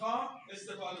 ازش میخوام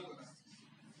استفاده کنم.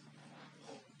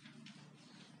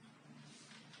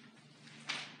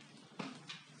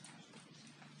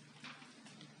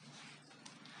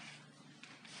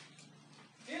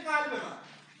 این قلب من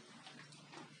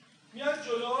میاد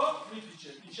جلو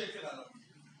میپیچه، این شکل قرار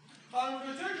میگیره.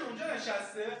 خانم دکتر که اونجا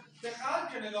نشسته به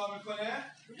قلب که نگاه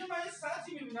میکنه میگه من یه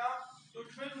سطحی میبینم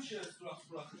دکمه روشه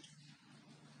سوراخ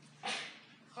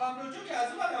کامپیوتر که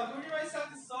از اون نگاه کنیم من این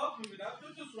سطح صاف می‌بینم،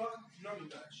 دو تا سوراخ اینا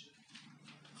می‌برشه.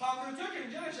 کامپیوتر که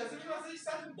اینجا نشسته می‌بینم مثلا یک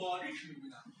سطح باریک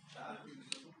می‌بینم. چقدر می‌بینم؟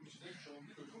 میشه شما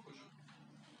دکتر کجا؟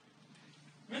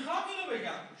 میخوام اینو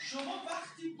بگم شما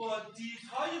وقتی با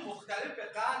دیدهای مختلف به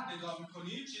قلب نگاه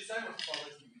می‌کنید چیزهای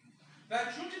متفاوتی می‌بینید.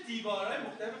 و چون که دیوارهای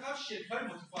مختلف قلب شکل‌های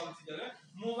متفاوتی داره،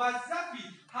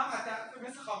 موظفید هم از طرف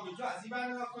مثل کامپیوتر از این ور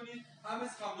نگاه کنید، هم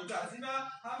مثل کامپیوتر از این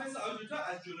ور، هم مثل کامپیوتر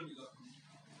از جلو نگاه کنید.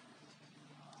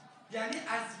 یعنی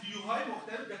از ویوهای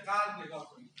مختلف به قلب نگاه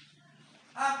کنید.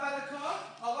 اول کار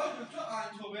آقای دکتر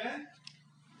آینتوون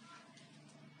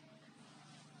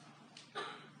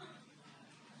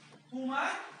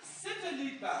اومد 3 تا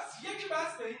لید بست. یکی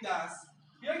بست به این دست،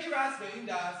 یکی بست به این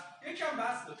دست، یکی هم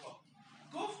بست به پا.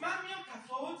 گفت من میام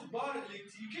تفاوت بار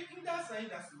الکتریکی این دست و این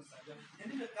دست رو بسنجم.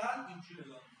 یعنی به قلب اینجوری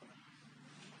نگاه میکنم.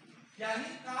 یعنی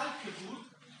قلب که بود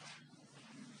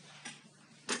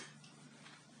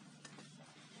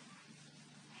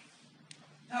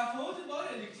تفاوت بار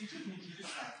الکتریکی اینجوری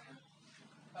سنجم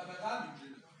و به قلب اینجوری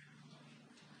نگاه میکنم.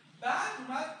 بعد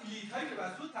اومد لیدهایی که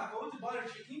بست بود تفاوت بار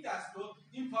الکتریکی این دست رو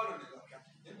این پا رو نگاه کرد.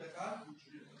 یعنی به قلب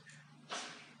اینجوری نگاه کرد.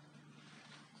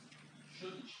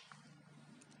 شدیش.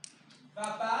 و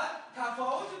بعد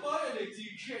تفاوت بار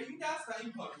الکتریکی این دست و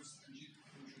این پا رو سنجید.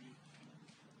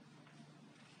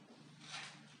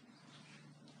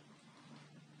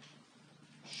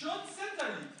 شد 3 تا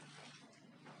لید.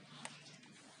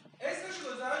 اسمش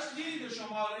گذاشت لید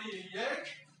شماره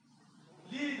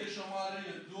 1، لید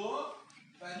شماره 2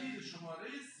 و لید شماره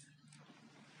 3.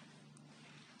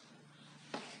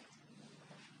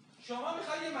 شما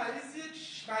میخوای یه مریضی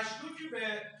مشکوکی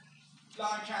به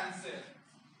لان کنسر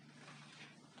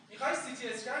میخوای سی تی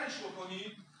اسکنش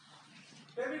بکنی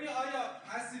ببینی آیا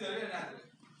هستی داره یا نداره.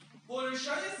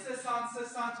 برش‌های 3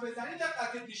 سانت بزنی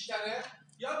دقت بیشتره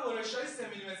یا برش‌های 3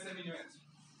 میلیمتر.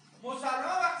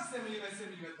 مسلما وقتی 3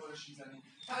 میلیمتر برش میزنی.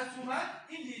 پس اومد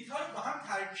این لیدها رو با هم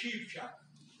ترکیب کرد.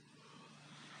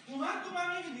 اومد گفت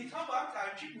من این لیدها با هم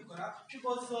ترکیب میکنم که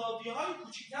با زاویه‌های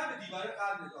کوچیک‌تر به دیوار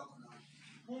قلب نگاه کنم.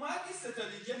 اومد این 3 تا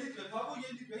لید، یه لید به پا و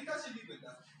یه لید به این دست، یه لید به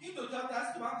دست. این دو تا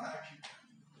دست رو با هم ترکیب کرد.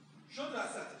 شد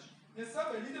وسطش.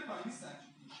 نسبت به لید پایینی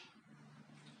سنجید میشه.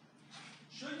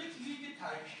 شد یک لید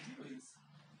ترکیبی به این.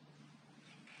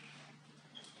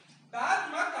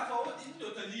 بعد اومد تفاوت این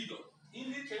دو تا لید رو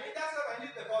این لید که این دست و این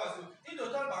لید به پا از این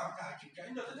دو تا رو با هم ترکیب کرد.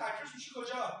 این دو تا ترکیبش میشه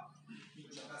کجا؟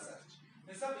 اینجا وسطش.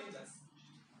 نسبت به این دست.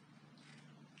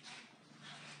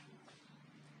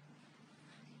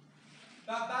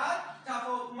 و بعد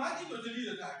تفاوت اومد این دو تا لید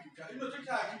رو ترکیب کرد. این دو تا که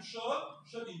ترکیب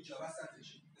شد اینجا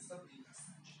وسطش. نسبت به این دست.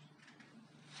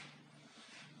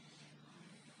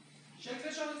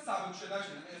 شکلشون سبک شده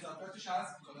شده. من اضافاتش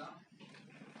حذف می‌کنم.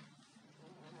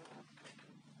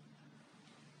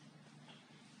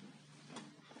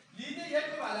 لید 1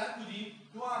 رو بلد بودیم،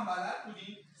 2 هم بلد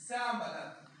بودیم، 3 هم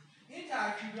بلد بودیم. این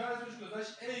ترکیبی‌ها رو توش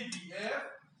گذاشت ABF,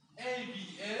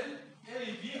 ABL,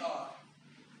 ABR.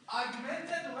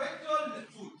 Augmented vector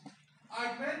foot,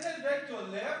 augmented vector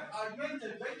left,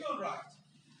 augmented vector right.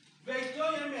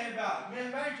 وکتور یعنی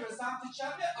محوری که به سمت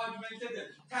چپ آگمنتد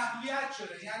تقویت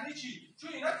شده. یعنی چی؟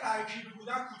 چون اینا ترکیبی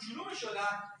بودن کوچولو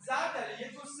میشدن ضرب در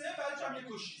 1 و 3 بعدش هم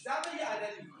 1 و 6 ضرب یه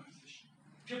عددی میکنیدش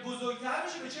که بزرگتر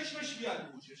بشه به چشمش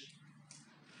بیاد موجش.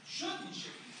 شد این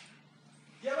شکلی.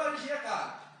 یه بارش یه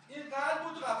قلب. این قلب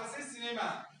بود تو قفسه سینه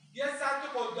من. یه سطح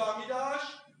قدامی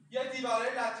داشت، یه دیواره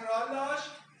لترال داشت،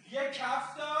 یه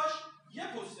کف داشت، یه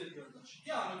پوستریور داشت.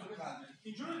 یه آناتومی قلبه.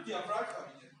 اینجوری دیافراگم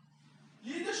خوابیده.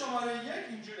 لید شماره 1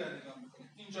 اینجوری نگاه میکنه.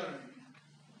 اینجا رو میبینید.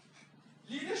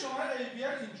 لید شماره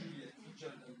ABL اینجوریه. اینجا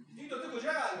رو میبینید. این دو تا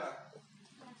کجا قلبه؟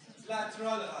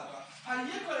 لترال قلبه. هر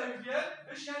یک و ABL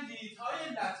بشن لیدهای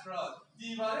لترال.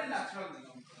 دیواره لترال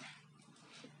نگاه میکنه.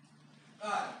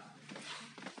 بله.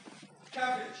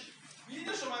 کفش.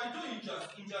 لید شماره 2 اینجاست.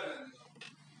 اینجا رو نگاه میکنه.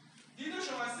 لید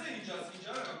شماره 3 اینجاست.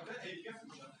 اینجا رو نگاه میکنه. ABF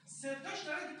اینجا. ستاش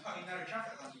داره که پایین‌تر کف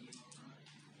قلبه نگاه میکنه.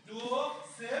 2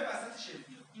 3 وسط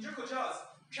شکلی. اینجا کجاست؟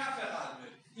 کف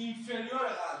قلبه. اینفریور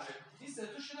قلبه. این سه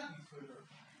تا شدن اینفریور.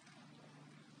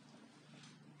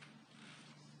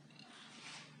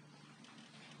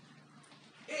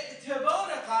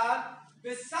 اعتبار قلب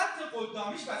به سطح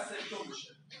قدامیش و سکتور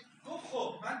میشه. گفت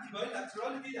خب من دیوار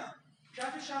لترال دیدم،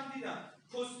 کفش هم دیدم،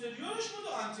 پوستریورش بود و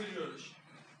آنتریورش.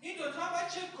 این دوتا هم باید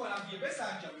چک کنم دیگه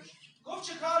بسنجمش. گفت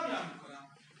چه کار میام میکنم؟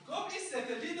 گفت این سه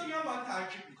تا لید رو میام باید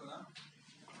ترکیب میکنم.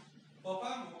 با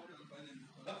هم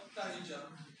در اینجا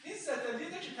این سه تا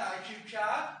لیدو که ترکیب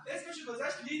کرد اسمش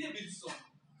گذاشت لید ویلسون.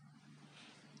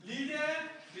 لید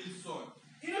ویلسون.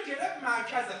 اینو گرفت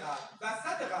مرکز قلب،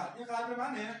 وسط قلب. این قلب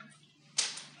منه.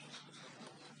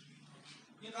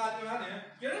 این قلب منه.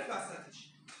 گرفت وسطش.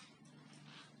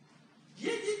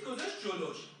 یه دید گذاشت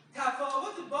جلوش،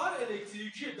 تفاوت بار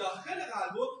الکتریکی داخل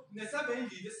قلبو نسبت به این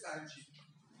دیده سنجید.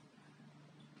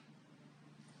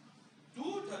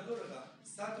 دور تا دور قلب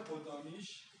سطح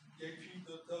قدامیش 1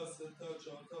 2 تا 3 تا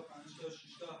 4 تا 5 تا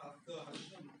 6 تا 7 تا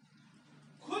 8 تا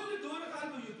کل دور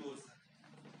قلب رو یه دور زد.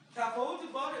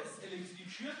 تفاوت بار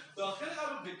الکتریکی داخل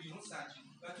قلب به بیرون سنجید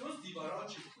و تونست دیوارها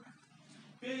چک کنه.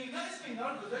 به اینا اسم اینا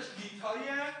رو گذاشت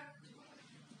لیدهای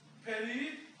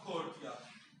پریکوردیال،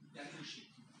 یعنی این شکل.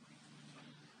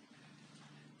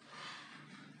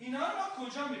 اینا رو ما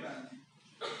کجا میبندیم؟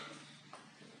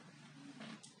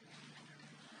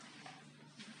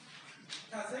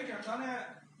 کسایی که امتحان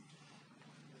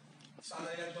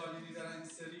صلاحیت بالینی دارن این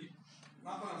سری،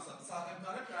 من خودم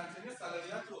امتحان پرنتینی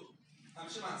صلاحیت رو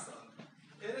همیشه من سال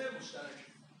غیر مشترک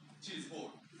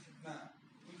برد. نه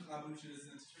این قبول میشه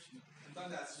رزیدنتش بشینه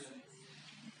امتحان دستیاری.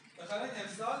 بخاطر این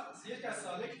امسال یک از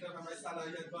ساله که دارم برای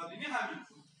صلاحیت بالینی همین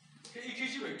که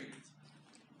ECG بگیرید.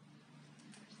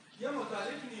 یه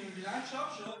مطالعه تو نیوزیلند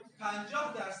چاپ شد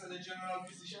 50% جنرال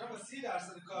فیزیشن و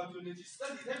 30% کاردیولوژیستا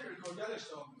دیده پریکوردیال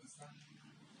اشتباه می‌کنن.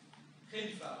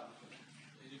 خیلی فرق می‌کنه.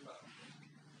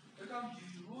 بگم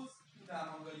دیروز تو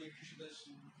درمانگاه یکیشو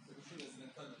داشتیم، بهشون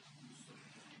رزیدنت داشتیم.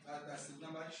 بعد دست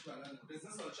دیدم بعدش بلند.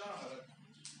 رزیدنت سال 4 بلد.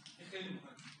 این خیلی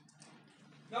مهمه.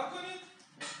 نکنید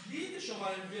لید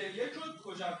شماره B1 رو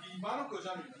کجا B1 رو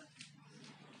کجا می‌برید؟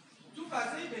 تو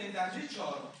فضای بین‌دنده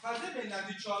 4. فضای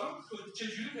بین‌دنده 4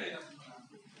 چجوری پیدا می‌کنم؟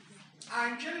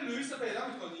 انکل لوئیس رو پیدا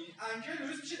می‌کنی. انکل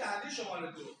لوئیس میشه دنده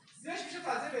شماره 2. زیرش میشه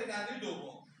فضای بین‌دنده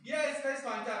دوم. یه اسپیس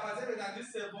پایین‌تر فضای بین‌دنده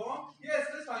سوم، یه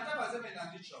اسپیس پایین‌تر فضای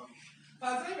بین‌دنده 4.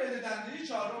 فضای بین‌دنده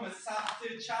 4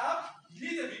 سمت چپ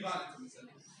لید B1 تو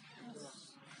می‌زنه.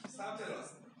 سمت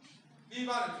راست B1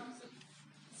 تو می‌زنه.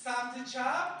 سمت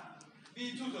چپ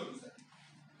B2 تو می‌زنه.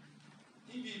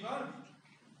 این B1 رو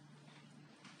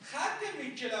خط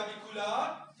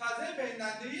میکلابیکولار فضای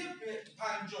بین‌دنده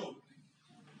 5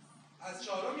 از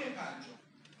 4 میای 5.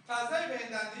 فضای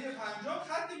بین‌دنده 5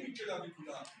 خط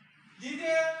میکلابیکولار لید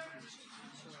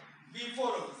B4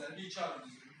 رو میزنم، B4 رو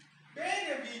میزنم. بین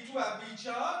B2 و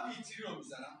B4 B3 رو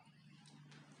میزنم.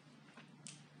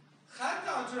 خط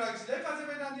آنتراکسیلاری فضای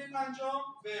بین‌دنده 5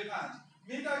 B5،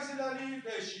 مید اکسیلاری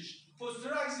B6،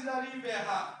 پوستر اکسیلاری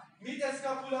B7، مید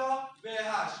اسکاپولا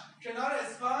B8، کنار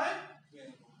اسپاین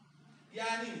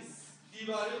یعنی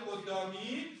دیواره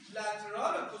قدامی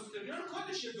لترال و پوستریور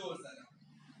کلش دور زدم.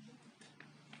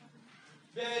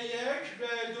 B1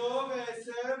 B2 B3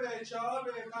 B4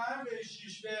 B5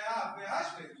 B6 B7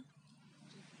 B8 بریم.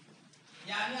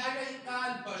 یعنی اگر این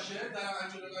قلب باشه دارم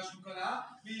انجام نگاش میکنم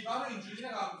B1 رو اینجوری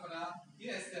نگاه میکنم،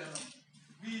 این استرنوم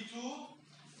B2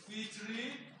 B3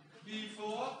 B4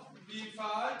 B5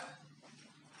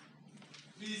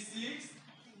 B6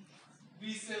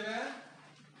 B7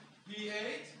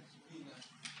 B8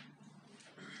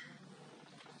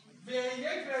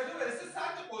 B1 B2 برسه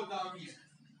سطح قدامیه.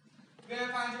 B5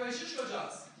 B6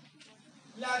 کجاست؟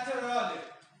 لتراله.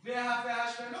 B7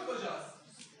 B8 B9 کجاست؟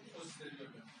 پوستریور.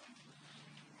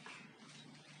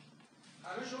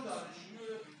 همه شما دانشجوی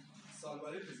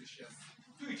سالباره پزشکی هست.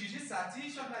 تو ECG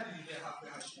سطحی شاید ندیدید B7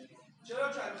 B8 B9.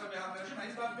 چرا؟ چون اگه B7 B8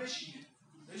 مریض باید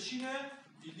بشینه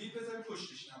لید بذاری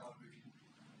پشتش نباید بگیرید.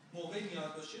 موقعی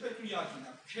نیاز باشه بهتون یاد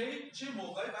میدم کی چه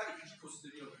موقعی بعد ECG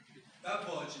پوستریور بگیرید. و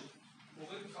واجب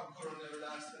موقعی میخوام کرونا رو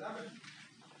درس بدم بگیرید.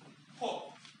 خب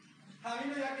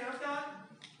همین رو یک گرفتن.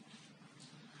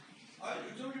 آیا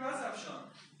دکتر میگه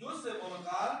بذرافشان 2/3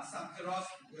 قلب سمت راست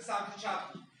سمت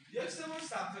چپ بود، 1/3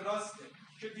 سمت راسته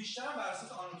که بیشتر بر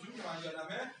اساس آناتومی که من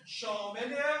یادمه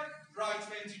شامل رایت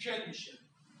ونتریکل میشه.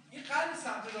 این قلب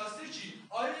سمت راسته چی؟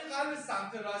 آیا این قلب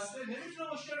سمت راسته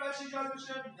نمیتونه مشکل براش ایجاد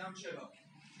بشه؟ میگم چرا.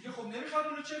 میگه خب نمیخواد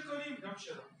اون رو چک کنیم؟ میگم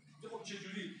چرا. میگه خب چه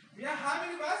جوری؟ میگه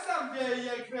همین بستم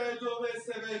B1 B2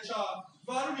 B3 B4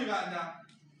 وارو میبندم.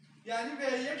 یعنی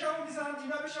B1 رو میزنم این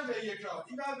بر بشم B1 ها،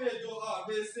 این بر B2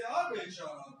 B3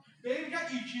 B4. به این میگن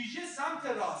ECG سمت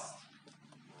راست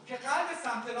که قلب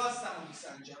سمت راست هم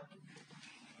میسنجم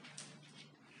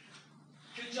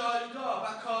که جایگاه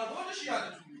و کاربردش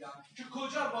یادتون میدم که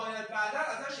کجا باید بعدا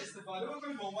ازش استفاده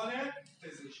بکنیم به عنوان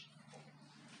پزشک.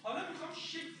 حالا میخوام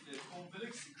شکل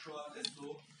کمپلکس کروالس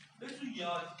رو بهتون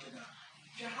یاد بدم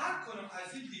که هر کدوم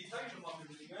از این دیتایی که ما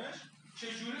می‌بینیمش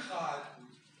چجوری خواهد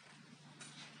بود.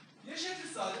 یه شکل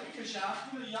ساده میکشم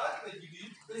اون رو یاد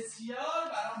بگیرید، بسیار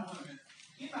برام مهمه.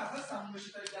 این مبحث تموم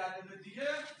بشه تا 10 دقیقه دیگه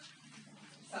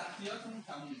سختیاتمون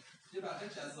تمومه. یه بقیه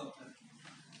جذاب‌تر.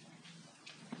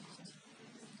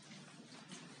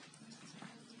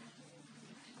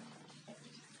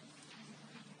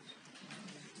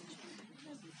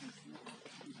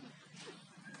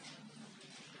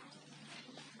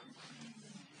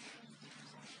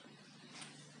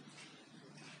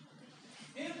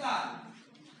 قلب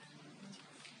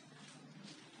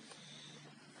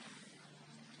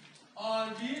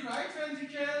RV right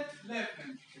ventricle left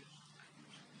ventricle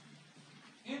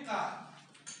این قلب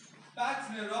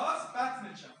بطن راست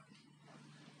بطن چپ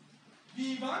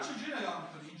V1 چجوری نگاه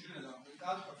میکنی؟ اینجوری نگاه میکنی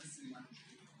قلب خاطر سیری من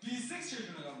V6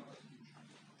 چجوری نگاه میکنی؟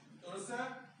 درسته؟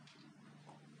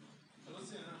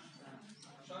 درسته یا نه؟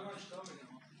 شاید من اشتباه بگم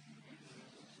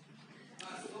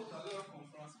من از صبح تا الان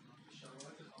کنفرانس میکنم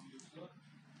شباهت کامپیوتر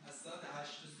از ساعت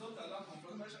 8 صبح تا الان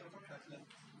کنفرانس برشم رفتم کتله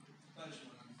برش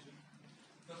مونم اینجا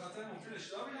به خاطر ممکن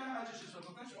اشتباه بگم هر چه اشتباه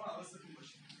بکنم شما حواستون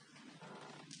باشه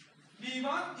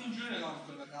V1 اینجوری نگاه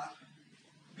میکنه به قلب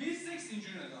V6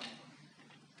 اینجوری نگاه میکنه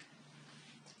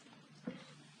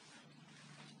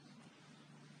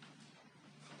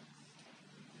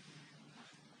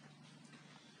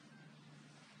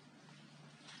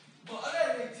بار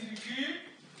الکتریکی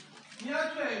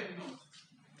میاد تو هیبنوز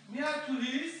میاد تو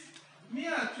ریس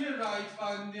میاد توی رایت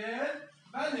باندل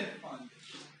و لفت باندل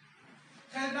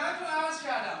خدمتتون عرض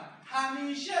کردم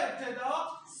همیشه ابتدا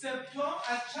سپتوم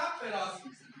از چپ به راست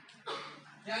میزنه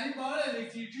یعنی بار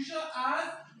الکتریکیشو از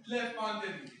لفت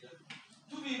باندل میگیره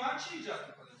تو ویوان چی ایجاد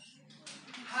میکنه؟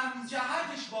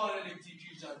 همجهتش بار الکتریکی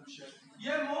ایجاد میشه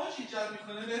یه موج ایجاد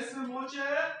میکنه به اسم موج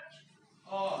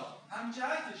آر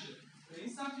همجهتشه به این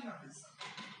سمت این هم به این سمت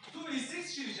تو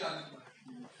V6 چی ایجاد میکنه؟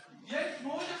 یک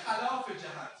موج خلاف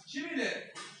جهت چی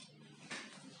میده؟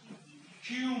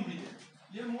 کیو میده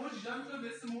یه موج ایجاد میکنه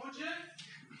به اسم موج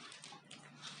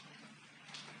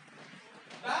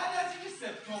بعد از اینکه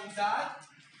سپتوم زد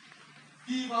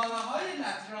دیواره های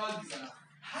لترال میزنن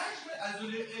حجم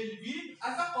عضله LV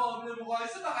اصلا قابل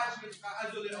مقایسه با حجم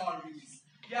عضله RV نیست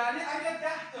یعنی اگر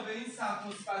 10 تا به این سمت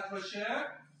مثبت باشه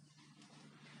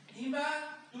این بر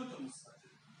 2 تا مثبت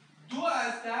 2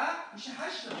 از 10 میشه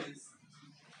 8 تا به این سمت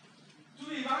تو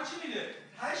ویوان چی میده؟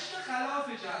 8 تا خلاف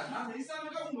جهت من به این سمت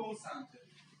میگم اون به اون سمته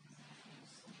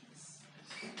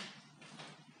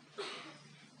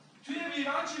توی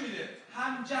ویوان چی میده؟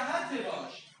 هم جهت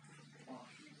باش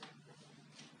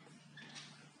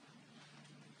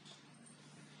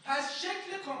پس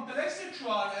شکل کمپلکس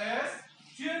QRS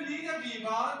توی لید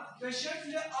ویوان به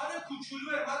شکل آر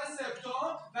کوچولو مال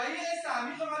سپتوم و یه اس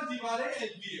عمیق مال دیواره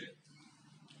LVه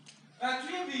و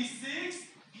توی V6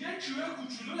 یه کیو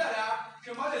کوچولو دارم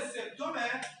که مال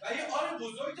سپتومه و یه آر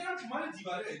بزرگ دارم که مال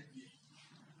دیواره LVه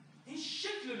این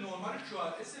شکل نرمال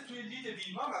QRS توی لید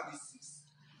ویوان و V6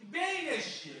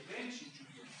 بینش چیه؟ بینش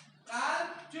اینجوریه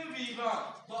قلب توی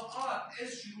ویوان با آر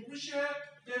اس شروع میشه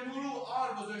به مرور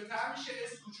آر بزرگتر میشه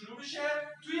اس کوچولو میشه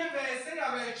توی V3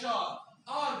 یا V4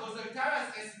 آر بزرگتر از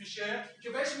اس میشه که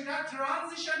بهش میگن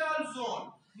ترانزیشنال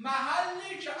زون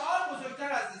محلی که آر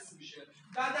بزرگتر از اس میشه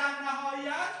و در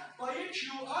نهایت با یک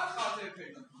کیو آر خاطر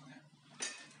پیدا کنه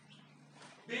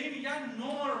به این میگن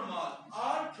نورمال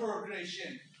آر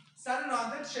پروگرشن سر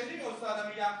رانده شدید استادا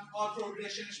میگم آر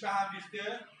پروگرشنش به هم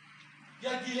ریخته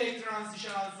یا دیلی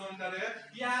ترانزیشنال زون داره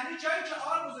یعنی جایی که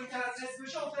آر بزرگتر از اس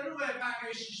میشه افتاده رو به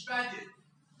 5-6 بده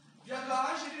یا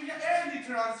گاهی شدید میگه ارلی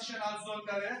ترانزیشنال زون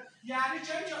داره یعنی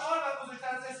جایی که آر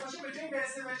بزرگتر از اس باشه به جای به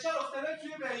اس و 4 افتاده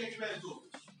توی به 1 به 2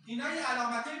 اینا یه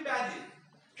علامتای بده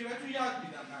که بهتون یاد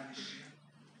میدم معنیش چیه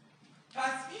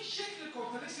پس این شکل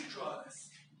کمپلکس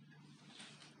QRS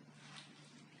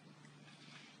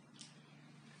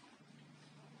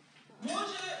موج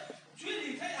توی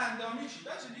لیدهای اندامی چی؟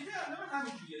 بچه لید اندام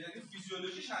همینجوریه یعنی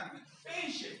فیزیولوژیش همینه به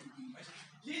این شکل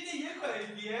لید 1 و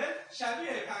LVL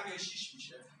شبیه 5-6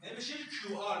 میشه یعنی به شکل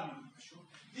QR میبینیمشون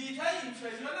لیدهای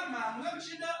اینفریال هم معمولا به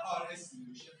شکل RS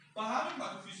میشه با همین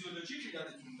پاتوفیزیولوژی که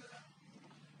یادتون دادم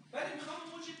ولی میخوام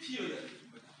موج پی رو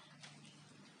یادتون بدم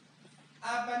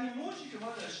اولین موجی که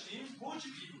ما داشتیم موج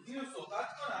پی بود اینو صحبت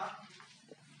کنم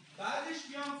بعدش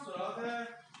بیام سراغ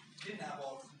یه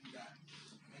نوار خوندن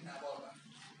یه نوار بردن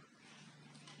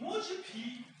موج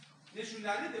پی نشون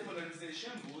دهنده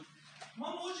دپولاریزیشن بود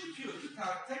ما موج پی رو تو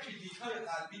تک تک لیدهای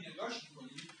قلبی نگاش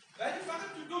میکنیم ولی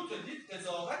فقط تو 2 تا لید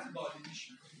قضاوت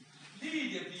بالینیش میکنیم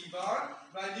لید ویوان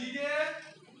و لید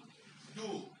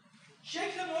 2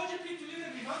 شکل موج پی تو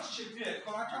لید ویوان چه شکلیه؟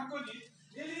 کمکم کنید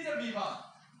این لید ویوان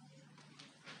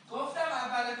گفتم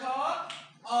اول کار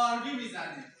آروی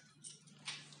میزنه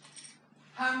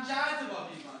همجهت با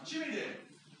ویوان چی میده؟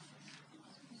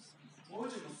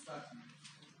 موج مثبت میده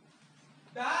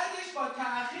بعدش با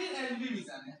تأخیر LV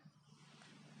میزنه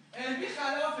LV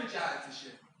خلاف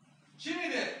جهتشه چی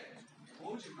میده؟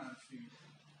 موج منفی میده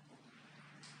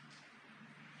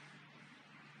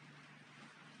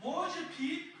موج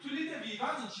پی تو لید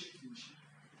ویوان این شکلی میشه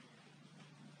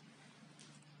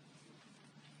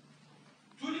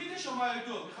تو لید شماره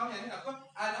 2 میخوام یعنی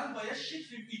الان با باید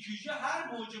شکل ECG هر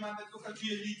موج من بهت گفتم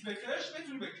توی لید بکش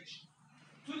بتونی بکشی.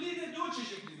 تو لید 2 چه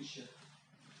شکلی میشه؟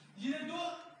 لید 2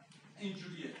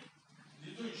 اینجوریه.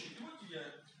 لید 2 این شکلی بود دیگه.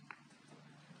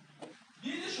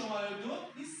 لید شماره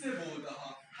 2 این 3 بعده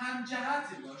ها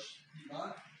همجهتی باش.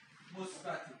 ایمان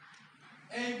مثبتی.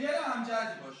 اینگل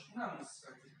همجهتی باش. اونم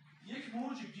مثبتی. یک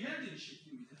موج گرد این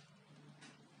شکلی میده.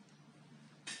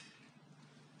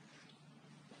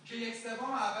 که 1/3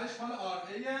 اولش مال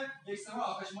آرعه، 1/3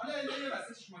 آخرش مال اله،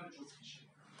 وسطش مال جفتشه.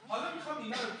 حالا میخوام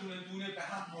اینا رو دونه دونه به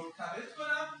هم مرتبط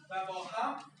کنم و با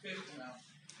هم بخونم.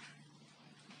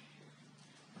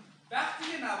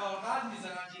 وقتی که نوار قلب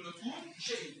میزنم جلوتون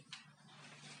میشه این.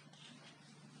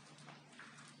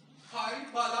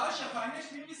 بالاش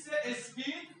پایینش می‌نویسه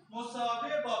اسپید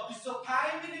مساوی با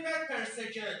 25 میلیمتر پر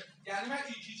سکند. یعنی من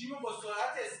ECG رو با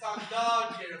سرعت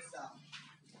استاندارد گرفتم.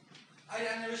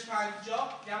 اگر نوشت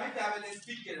 50 یعنی دبل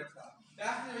اسپید گرفتم.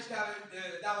 وقتی نوشت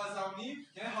 12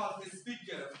 یعنی هالف اسپید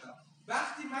گرفتم.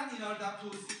 وقتی من اینا رو دارم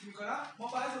توصیف میکنم ما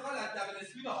بعضی اوقات از دبل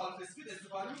اسپید و هالف اسپید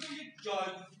استفاده میکنیم یک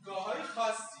جایگاه‌های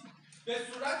خاصی. به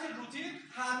صورت روتین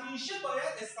همیشه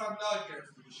باید استاندارد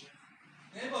گرفته بشه.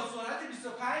 یعنی با سرعت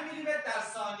 25 میلیمتر در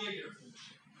ثانیه گرفته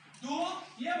بشه. 2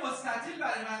 یه مستطیل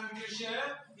برای من میکشه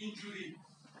اینجوری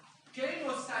که این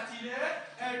مستطیله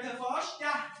ارتفاعش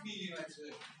 10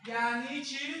 میلیمتره. یعنی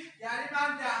چی؟ یعنی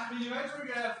من 10 میلیمتر رو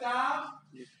گرفتم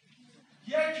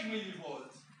 1 میلی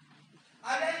ولت.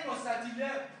 اگر این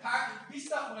مستطیله 20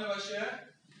 تا خونه باشه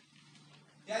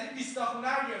یعنی 20 تا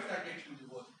خونه رو گرفتن 1 میلی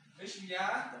ولت. بهش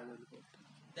میگن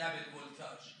دبل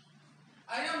ولتاژ.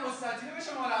 اگر مستطیله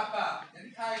بشه مربع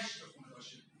یعنی 5 تا خونه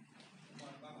باشه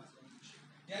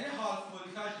یعنی هالف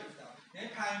ولتاژ گرفتم. یعنی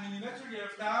 5 میلیمتر رو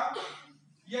گرفتم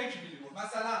 1 میلی ولت.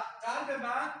 مثلا قلب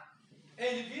من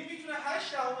LV میتونه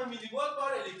 8 میلی ولت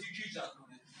بار الکتریکی ایجاد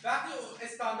کنه. وقتی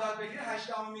استاندارد بگیره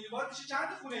 8 میلی ولت میشه چند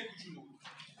تا خونه کوچولو؟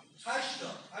 8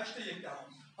 تا 1 دهم.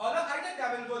 حالا اگه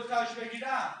دبل ولتاژ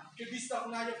بگیرم که 20 تا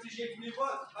خونه گرفتیش 1 میلی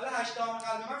ولت، حالا 8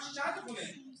 قلب من میشه چند تا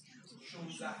خونه؟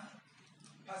 16.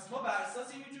 پس ما بر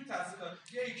اساس این میتونیم تصمیم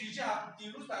بگیریم. یه ECG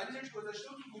دیروز تحلیلش گذاشته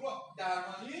بود تو گروه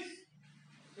درمانی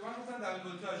که من گفتم دبل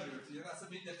ولتاژ گرفتی. یعنی اصلا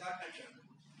به این دقت نکرده بود.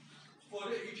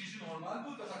 فوره ECG نرمال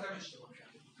بود به خاطر اشتباه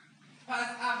کرده. پس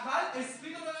اول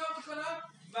اسپید رو نگاه میکنم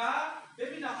و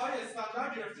ببینم آیا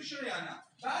استاندارد گرفته شده یا نه.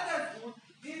 بعد از اون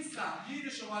این سم لید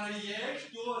شماره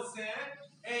 1 2 3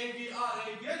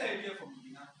 ABL رو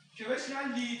میبینم که بهش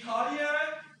میگن لیدهای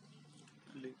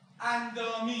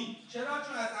اندامی. چرا؟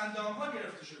 چون از اندام ها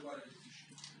گرفته شده وارد میشه.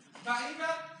 و این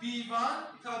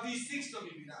B1 تا B6 رو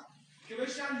میبینم که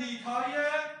بهش میگن لیدهای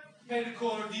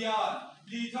پریکوردیال،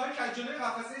 لیدهایی که از جلوی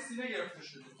قفسه سینه گرفته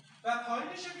شده. و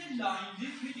پایینش هم یه لاین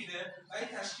لید میگیره و یه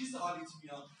تشخیص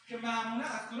آریتمیا که معمولا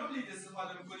از کدوم لید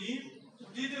استفاده میکنیم؟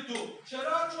 لید 2.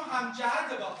 چرا؟ چون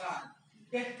همجهت با قلب.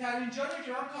 بهترین جاییه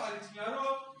که من تا آریتمیا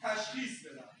رو تشخیص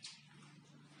بدم.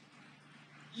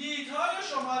 لیدهای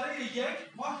شماره 1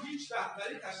 ما هیچ وقت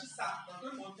برای تشخیص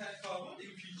ساختار منتقل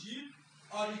ECG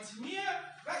آریتمیه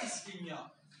و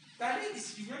ایسکیمیا. برای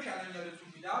ایسکیمیا که الان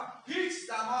یادتون میدم هیچ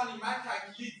زمانی من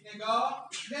تکلید نگاه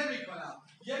نمی کنم.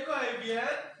 1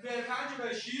 ABL به 5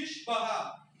 به 6 با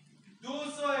هم،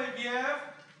 2 ABF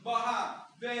با هم،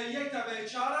 به 1 تا به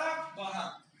 4 با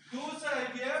هم، 2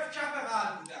 ABF کف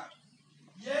قلب بودن،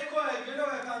 1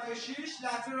 ABL به 5 به 6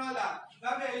 لترالم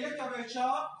و به 1 تا به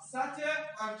 4 سطح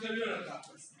انتریور رو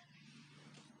تفصیل.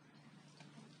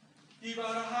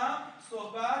 دیوارا هم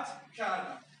صحبت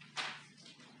کردم.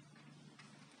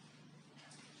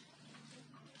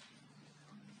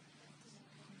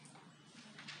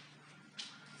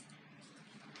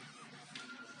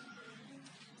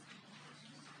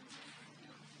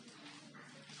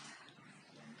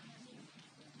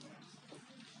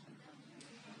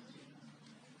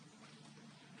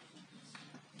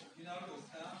 اینا رو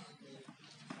گفتم،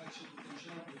 اکشن پوتنشن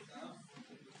رو گفتم،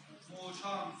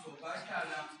 موج‌ها هم صحبت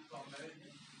کردم،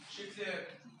 شکل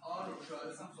آن رو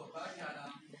شایدست هم صحبت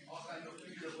کردم، آخرین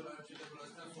نقطه گرافولارژی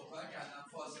هم صحبت کردم،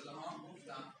 فاصله ها هم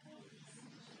گفتم،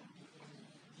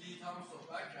 لید هم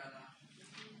صحبت کردم،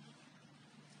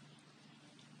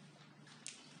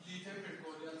 لید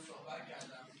پریکوردیال صحبت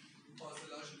کردم،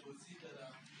 فاصله هاش توضیح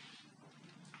دادم،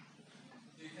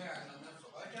 لید اندامه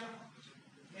صحبت کردم،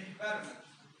 محور نداشتم.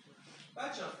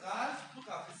 بچه قلب تو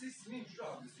قفسه سینه اینجوری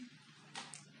آویزون،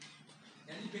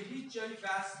 یعنی به هیچ جایی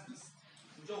وصل نیست.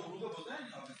 اونجا عروق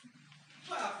بدن آویزون.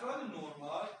 تو افراد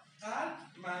نرمال قلب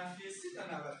 -30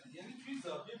 تا 90 یعنی توی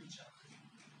زاویه میچرخه.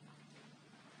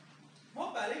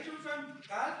 ما برای اینکه بفهمیم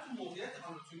قلب تو موقعیت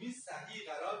آناتومی صحیح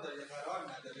قرار داره یا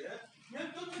قرار نداره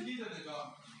میایم 2 تا لید رو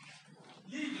نگاه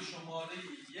می‌کنیم. لید شماره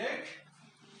 1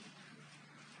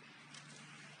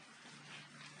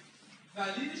 و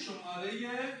لید شماره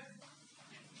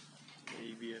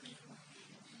ABF.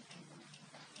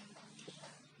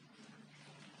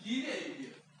 لید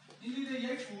ABF. این لید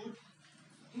 1 بود،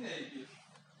 این ABF.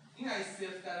 این اگه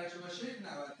 0 درجه باشه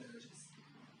 90 درجه است.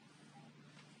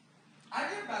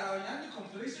 اگه برآیند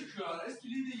کمپلکس QRS تو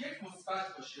لید 1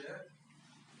 مثبت باشه،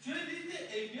 توی لید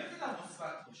ABF هم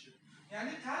مثبت باشه.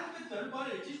 یعنی قلبت داره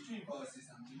بار اکیش تو این واسه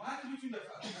سمتی. ما حتی میتونیم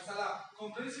بفهمیم مثلا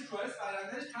کمپلکس QRS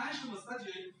برآیندش 5 تا مثبت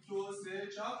یا 2 3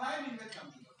 4 5 میلیمتر کم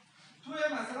جدا. توی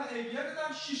مثلا ABF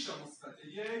هم 6 تا مثبته.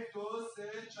 1 2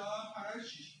 3 4 5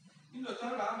 6. این دو تا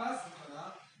رو به هم وصل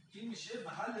می‌کنم. این میشه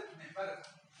محل محور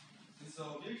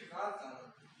زاویه که قلب قرار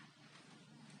داره.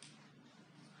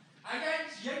 اگر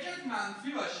یکت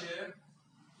منفی باشه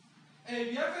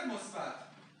ABF مثبت،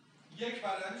 یک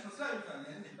برایندش مثبت می‌کنه،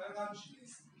 یعنی محور قلب میشه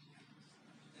نیست.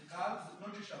 قلب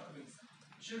نوک شاخه بزنه.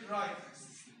 میشه رایت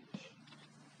اکسس.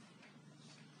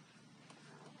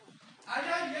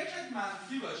 اگر یکت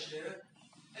منفی باشه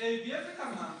ABF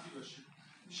هم منفی باشه،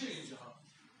 میشه اینجاها.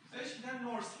 بهش میگن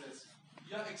نورثلس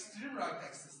یا اکستریم رایت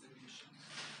اکسس دیویشن.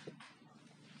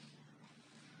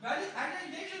 ولی اگر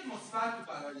یکت مثبت بود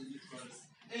برای یک کارس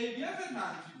ABF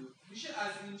منفی بود، میشه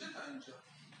از اینجا تا اینجا.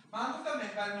 من گفتم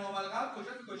محور نورمال قلب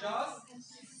کجا تا کجاست؟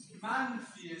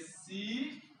 منفی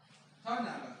 30 تا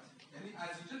 90. یعنی از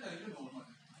اینجا تا اینجا نورماله.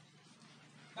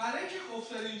 برای اینکه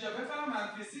افتاد اینجا بفهم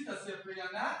منفی 30 تا 0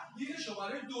 یا نه، لید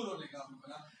شماره 2 رو نگاه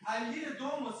میکنم. لید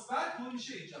 2 مثبت بود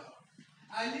میشه اینجا.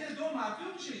 لید 2 منفی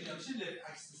بود میشه اینجا. میشه لفت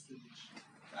اکسس دیویشن.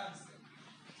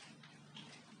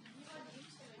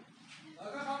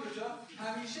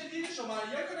 همیشه لید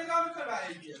شماره 1 رو نگاه میکنه و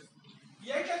ABF.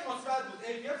 یکت مثبت بود،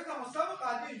 ABF تا مثبت بود،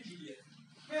 قضیه اینجوریه.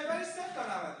 محوری 0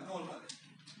 تا 90 نورماله.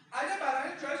 اگه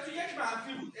برای جایش تو یک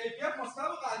منفی بود، ABF مثبت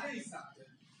بود، قضیه این سمته.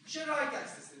 میشه رایت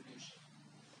اکسس دیویشن.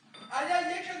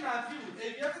 اگر یک منفی بود،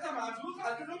 ABF تا منفی بود،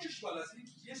 قلب نوکش بالاست. این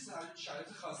یه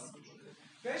شرایط خاصی بود.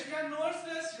 بهش میگن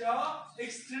نورثلس یا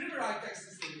اکستریم رایت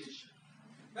اکسس دیویشن.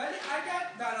 ولی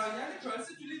اگر برآیند کارس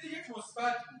تو لید 1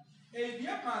 مثبت بود،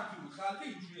 ABF منفی بود، قلب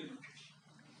اینجوری نوکش.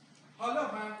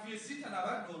 حالا منفی 30 تا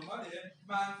 90 نرماله،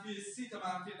 منفی 30 تا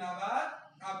منفی 90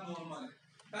 ابنرماله.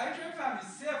 برای اینکه بفهمید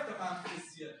 0 تا منفی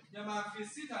 30 یا منفی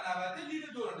 30 تا 90 لید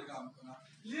 2 رو نگاه میکنم.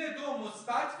 لید 2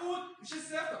 مثبت بود، میشه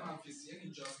 0 تا منفی 30 یعنی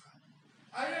اینجاست.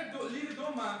 اگر لید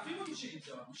 2 منفی بود میشه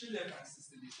اینجا، میشه لفت اکسس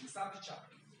دیویشن، سمت چپ.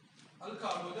 حالا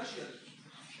کاربردش یادتون.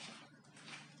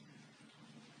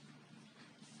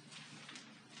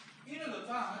 اینو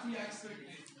لطفا همتون یه عکس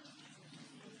بگیرید.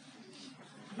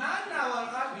 من نوار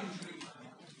قلب اینجوری میکنم.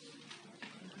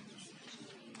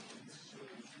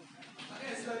 من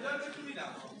اسلایدار بهتون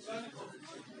میدم.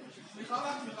 میخوام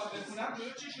وقتی میخوام بخونم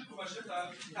جلو چشتون باشه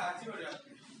تا ترتیب رو یاد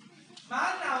بگیرید.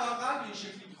 من نوار قلب این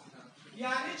شکلی میخونم.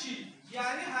 یعنی چی؟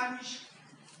 یعنی همیشه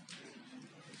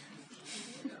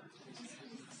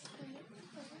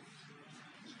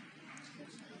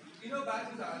اینو بعد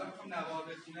از الان میخوام نوار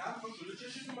بخونم، خب جلو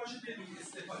چشتون باشه بدون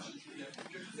استفاده شده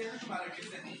که تو ذهنتون مراکز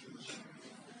ذهنی باشه.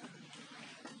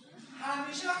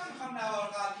 همیشه وقتی میخوام نوار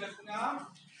قلب بخونم،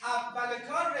 اول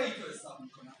کار ریت رو حساب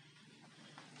میکنم.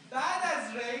 بعد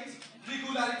از ریت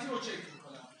ریگولاریتی رو چک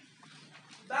میکنم.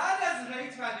 بعد از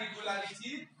ریت و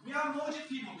ریگولاریتی میام موج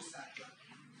پی رو میسنجم.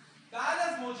 بعد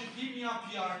از موج پی میام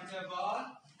پی آر اینتروال.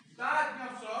 بعد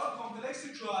میام سراغ کمپلکس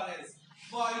QRS.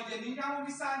 وایدنینگم رو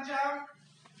میسنجم.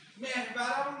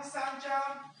 محورم رو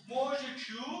میسنجم. موج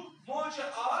Q، موج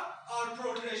R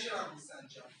پروگرشن رو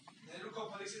میسنجم. یعنی رو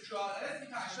کمپلکس QRS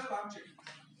این 5 تا رو هم چک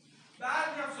میکنم.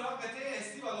 بعد میام سراغ قطعه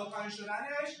استی با لو 5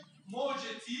 شدنش، موج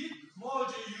T، موج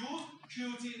U،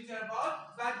 QT اینتروال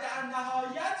و در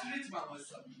نهایت ریتم رو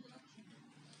حساب میکنم.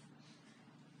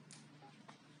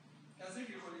 کسی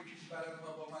که خود یکیش برای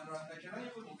ما با من راه نکردن یه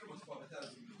خود ممکن متفاوته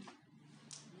از این بود.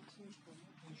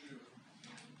 اینجوری بود.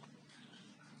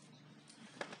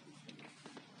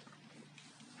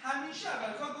 همیشه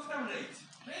اول کار گفتم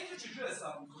ریت رو چجور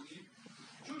حساب میکنیم؟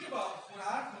 چون که با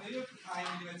هر خونه 5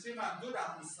 میلیمتری من 2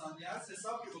 ثانیه است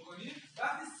حساب که بکنیم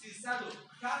وقتی 300 رو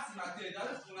تقسیم بر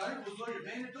تعداد خونه‌های بزرگ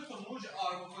بین 2 تا موج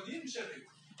آر بکنیم میشه ریت.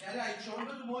 یعنی اگه شما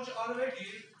 2 تا موج آر رو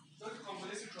بگیر 2 تا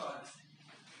کمپلکس QRS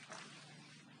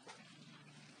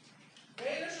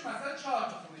بینشون مثلا 4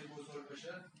 تا خونه بزرگ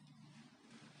بشه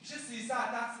میشه 300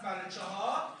 تقسیم بر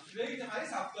 4 ریت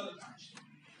مریض 75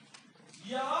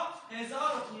 یا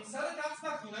 1500 تقسیم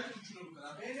بر خونه‌های کوچولو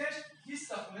میکنم بینش 20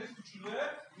 تا خونه کوچولوه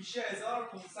میشه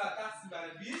 1500 تقسیم بر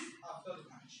 20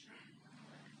 75.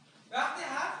 وقتی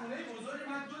هر خونه بزرگ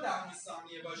من 2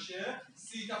 ثانیه باشه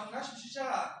 30 تا خونهش میشه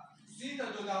چقدر؟ 30 تا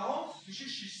 2 میشه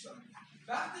 6 ثانیه.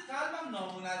 وقتی قلبم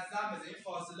نامنظم بشه این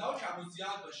فاصله ها کم و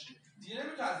زیاد باشه دیگه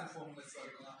نمیتونم از این فرمول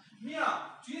استفاده کنم میام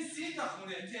توی 30 30 تا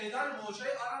خونه تعداد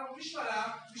موج‌های آرام رو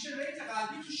میشمارم، میشه ریت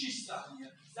قلبی تو 6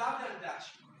 ثانیه. ضرب در داش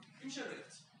می‌کنم. این میشه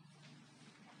ریت.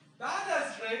 بعد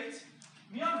از ریت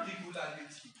میام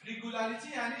ریگولاریتی. ریگولاریتی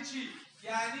یعنی چی؟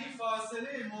 یعنی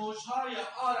فاصله موج‌های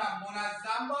آرام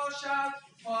منظم باشد،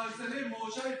 فاصله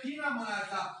موج‌های پی هم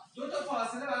منظم. دو تا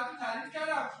فاصله براتون تعریف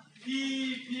کردم.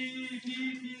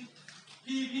 پی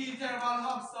اینتروال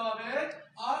هم ثابت،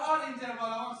 آر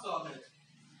اینتروال هم ثابت.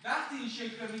 وقتی این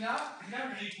شکل رو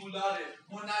میگم ریگولاره،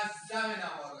 منظم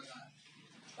نوارادن.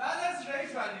 بعد از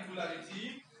ریت و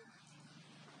ریگولاریتی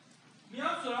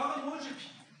میام سراغ موج پی.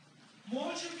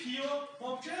 موج پی رو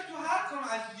ممکنه تو هر کدوم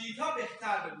از لیدها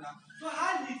بهتر ببینم. تو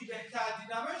هر لیدی بهتر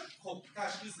دیدمش خب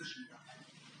تشخیصش میدم.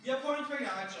 یه پوینت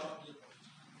بگم بچه‌ها.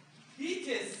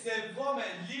 بیت سوم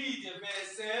لید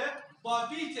B3 با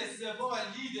بیت سوم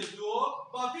لید 2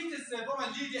 با بیت سوم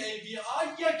لید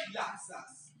ABA یک لحظه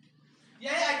است.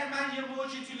 یعنی اگه من یه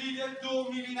موجی تو لید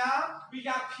 2 میبینم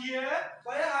میگم پیه،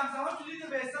 باید همزمان تو لید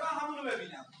B3 من همونو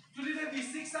ببینم، تو لید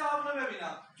B6 هم همونو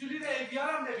ببینم، تو لید ABA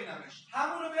هم ببینمش،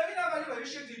 همونو ببینم ولی با یه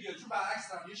شکل دیگه، چون برعکس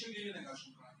دارم یه شکل دیگه نگاش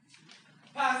میکنم.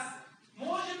 پس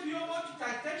موج پیو ما تو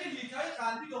تک تک لیدهای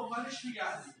قلبی دنبالش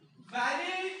میگردیم،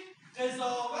 ولی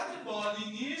قضاوت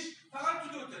بالینیش فقط تو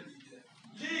دو تا لیده،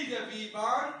 لید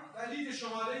بیوان و لید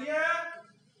شماره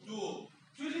 2.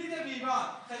 تو لید بیوان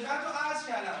خدمت رو عرض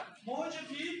کردم موج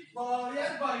پی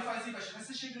باید بایفازی باشه،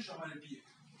 مثل شکل شماره پیه،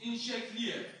 این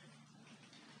شکلیه.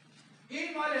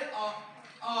 این مال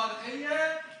آر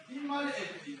ایه، این مال ال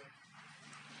ایه.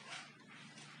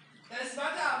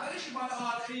 قسمت اولش مال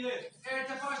آر ایه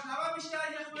ارتفاعش نباید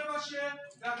بیشتر یه خونه باشه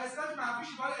و قسمت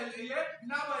منفیش مال ال ایه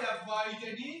نباید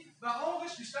وایدنی و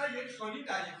عمقش بیشتر یک خونی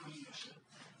در یک خونی باشه.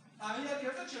 همه یاد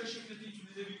گرفتن چرا شکل دی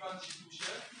تو لید بیوان چیزی میشه؟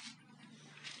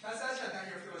 کسی از یاد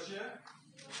نگرفته باشه؟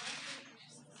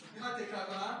 میخواد تکرار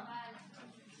کنم؟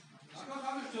 نکن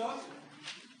خواهم افتاد؟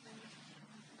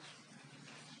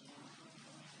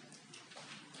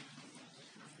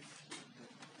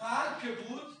 قلب که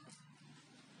بود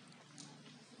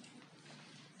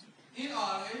این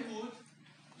آر ای بود،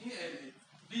 این ال ای.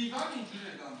 بیوان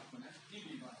اینجوری نگاه میکنه، این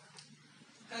بیوان.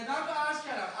 خدمت رو عرض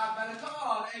کردم اول تا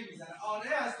آر ای میزنه، آر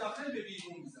ای از داخل به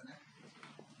بیرون میزنه.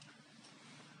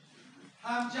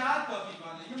 همجهت با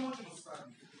بیوانه، یه موج مثبت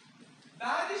میده.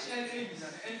 بعدش ال ای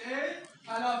میزنه، ال ای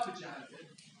خلاف جهته.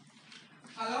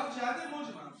 خلاف جهت موج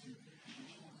منفی.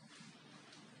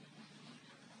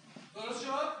 درست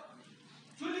شد؟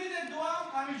 تو لید 2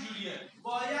 هم همین جوریه.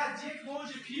 باید یک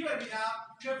موج پی ببینم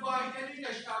که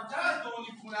وایدنینگش کمتر از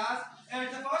 2.5 خونه است،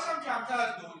 ارتفاعش هم کمتر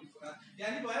از 2.5 خونه است.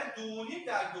 یعنی باید 2.5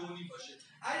 در 2.5 باشه.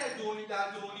 اگر 2.5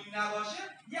 در 2.5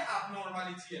 نباشه یه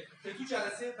ابنورمالیتیه که تو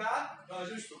جلسه بعد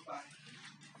راجعش صحبت.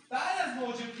 بعد از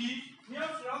موج پی میام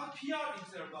سراغ پی آر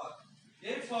اینتروال.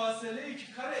 یه فاصله ای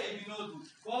که کار ای بی نود بود.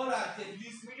 با رد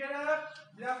تدلیس میگرفت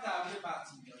میرم تحویل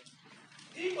متن میداد.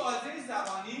 این بازه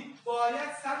زمانی باید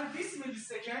 120 میلی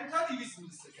سکند تا 200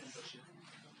 میلی سکند باشه.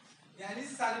 یعنی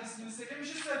 120 میلی سکند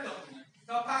میشه 3 تا خونه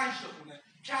تا 5 تا خونه.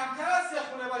 کمتر از 3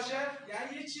 خونه باشه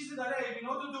یعنی یه چیزی داره ای بی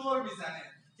نود رو دور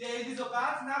میزنه. دیویز و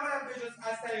قطع نباید به جز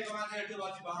از طریق من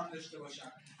ارتباطی با هم داشته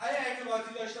باشن. اگر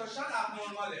ارتباطی داشته باشن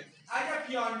ابنورماله. اگر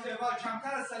پی آر اینتروال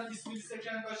کمتر از 120 میلی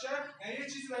سکند باشه یعنی یه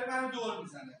چیزی داره منو دور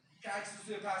میزنه که عکس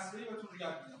سوی پسوی بهتون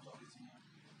یاد میدم.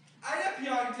 اگر پی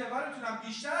آر اینتروالتونم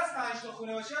بیشتر از 5 تا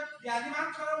خونه باشه یعنی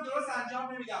من کارم درست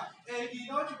انجام نمیدم.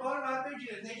 اینا که بار باید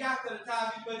بگیره، نگه داره،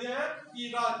 تحویل بده،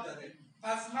 ایراد داره.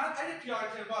 پس من اگه پی آر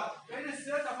اینتروال بین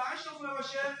 3 تا 5 تا خونه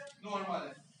باشه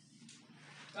نرماله.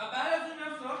 و بعد از اون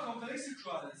میام سراغ کامپلکس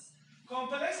کوارتز.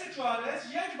 کامپلکس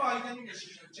کوارتز یک وایدنینگش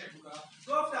چک میکنم.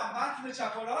 گفتم من تو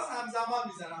چپ و راست همزمان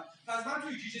میزنم. پس من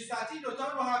توی گیج سطحی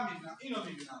دوتا رو هم میبینم. اینو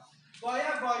میبینم.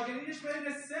 باید وایدنینگش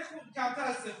بین 3 کمتر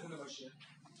از 3 خونه باشه.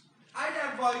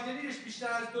 اگر وایدنینگش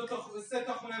بیشتر از 3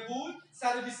 تا خونه بود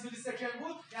 120 میلی سکند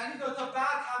بود یعنی دو تا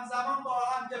بعد همزمان با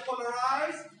هم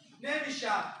دپولارایز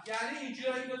نمیشن، یعنی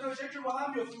اینجوری این دو تا بشه که با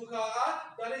هم بیفته کاغذ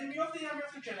داره این میفته یا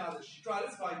میفته کنارش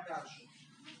کوارتز وایدتر شد.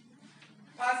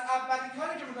 پس اولین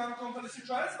کاری که میکنم کامپلکس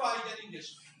کوارتز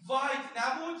وایدنینگش واید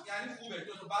نبود یعنی خوبه،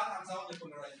 دو تا بعد همزمان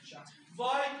دپولارایز میشن.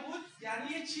 واید بود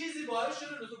یعنی یه چیزی باعث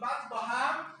شده دو تا بعد با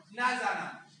هم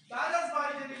نزنن. بعد از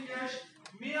وایدنینگش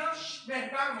میام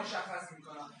محور مشخص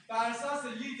میکنم بر اساس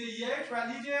لید 1 و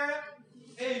لید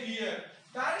AVA.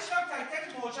 بعدش هم تک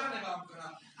تک موجا نگاه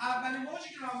میکنم. اولین موجی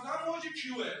که نگاه میکنم موج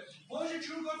کیوه. موج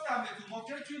کیو گفتم بهتون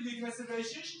ممکنه توی لید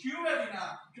مسیویشنش کیو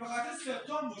ببینم که بخاطر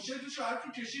سپتوم بود شکل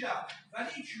شعارتون کشیدم، ولی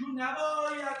این کیو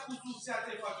نباید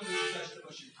خصوصیت پاتولوژی داشته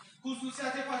باشه.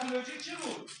 خصوصیت پاتولوژی چی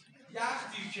بود؟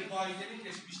 یختی که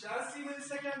وایدنینگش بیشتر از 30 میلی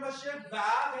سکند باشه و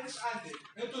بینش انده،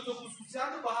 این دو تا خصوصیت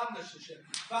رو با هم داشته باشه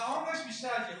و عمرش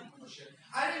بیشتر از 1 خونه باشه.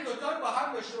 اگه این دوتا رو با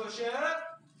هم داشته باشه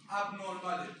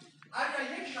ابنورماله،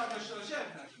 اگر یکی هم داشته باشه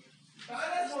ابنورماله.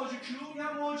 بعد از موج کیو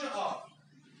میگم موج آر.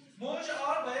 موج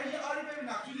آر باید یه آری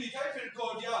ببینم تو لیتای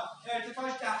پریکاردیا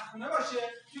ارتفاعش 10 خونه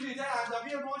باشه، تو لیتای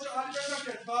اندامی موج آری ببینم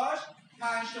که ارتفاعش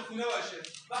 5 خونه باشه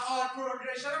و آر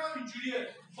پروگرشن هم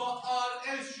اینجوریه، با آر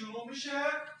اس شروع میشه،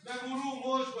 به مرور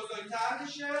موج بزرگتر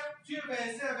میشه، توی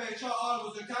بسه بچه آر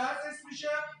بزرگتر از اس میشه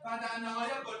و در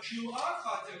نهایت با کیو آر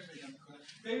خاتمه پیدا میکنه.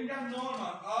 ببینم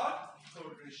نورمال آر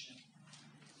پروگرشن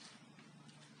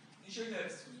این شکل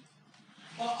رسمونه.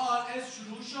 با آر اس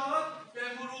شروع شد،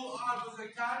 به مرور آر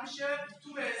بزرگتر میشه،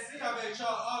 تو بسه یا بچه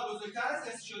آر بزرگتر از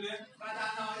اس شده و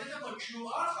در نهایت با کیو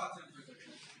آر خاتمه پیدا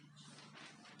میکنه.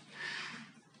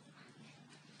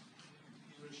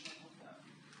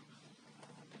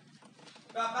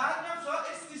 و بعد میام سراغ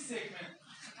استی سگمنت.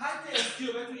 حد استی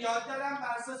رو بهتون یاد دادم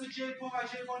بر اساس جی پوینت و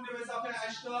جی پوینت به اضافه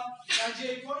 80 و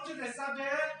جی پوینت رو نسبت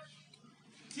به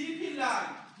تی پی لاین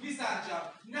میسنجم.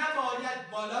 نباید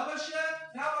بالا باشه،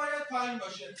 نباید پایین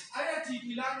باشه. اگر تی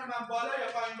پی لاین من بالا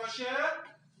یا پایین باشه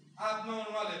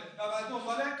ابنورماله و بعد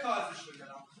دنبال کازش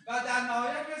بگردم و در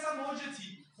نهایت میرسم موج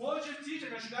تی. موج تی که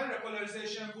نشونگر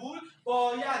رپولاریزیشن بود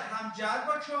باید هم جذب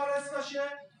با QRS باشه،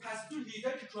 پس تو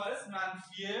لیده که QRS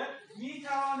منفیه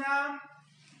میتوانم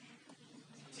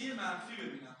تی منفی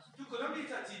ببینم. تو کدام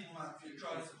لیتا تی منفیه؟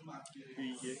 QRS تو منفیه.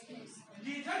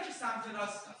 لیتا که سمت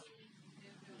راست هست.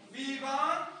 V1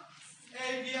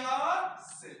 ABR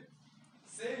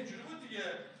 3 اینجوری بود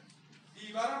دیگه.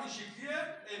 V1 هم این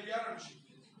شکلیه، ABR هم این شکلیه.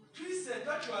 توی سه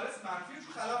تا QRS منفی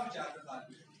تو خلاف جذب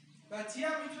قلبیه و تی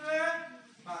هم میتونه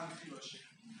منفی باشه.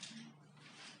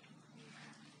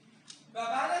 و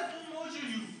بعد از اون موج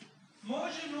یو.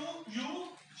 موج یو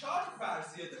 4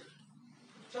 فرضیه داره.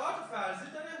 4 فرضیه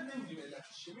داره، نمیدونیم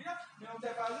علتش چیه. میگم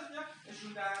متفاوت میگم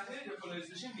نشون دهنده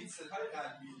رپولاریزیشن میتسل‌های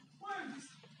قلبی. مهم نیست.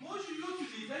 موج یو تو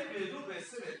لیدای B2 به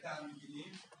 3 بهتر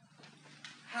می‌بینیم.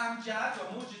 همجهت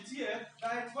با موج تیه و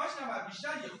ارتفاعش نباید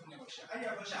بیشتر 1 خونه باشه.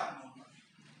 اگر باشه ابنورمال.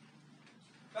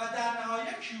 و در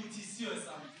نهایت QTC رو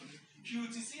حساب می‌کنیم.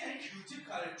 QTC یعنی QT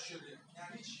کارکت شده.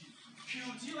 یعنی چی؟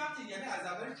 QT وقتی یعنی از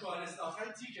اول QRS تا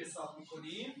آخر تی که حساب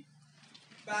می‌کنیم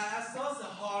بر اساس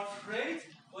هارت ریت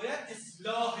باید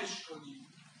اصلاحش کنیم.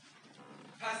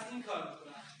 پس این کار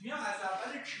میکنم. میام از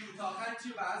اول کیو تا آخر تی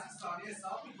رو بر اساس ثانیه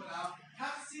حساب میکنم.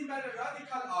 تقسیم بر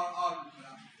رادیکال آر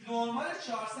میکنم. نرمال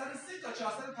 430 تا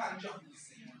 450 میلی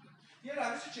سکند. یه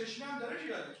روش چشمی هم داره که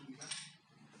یادتون میدم.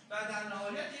 و در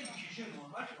نهایت یه ایکیژی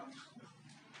نرمال که من میخوام.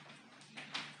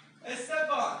 استپ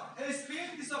 1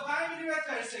 اسپید 25 میلی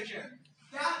متر پر سکند.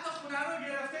 10 تا خونه رو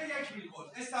گرفته 1 میلی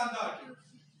ولت استاندارد گرفته.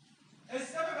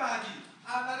 استپ بعدی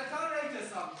اول کار ریت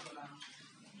حساب میکنم.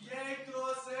 1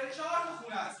 2 3 4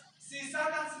 خونه است.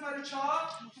 300 تقسیم بر 4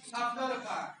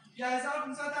 75.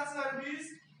 1500 تقسیم بر 20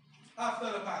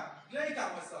 75. ریت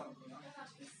هم حساب میکنم.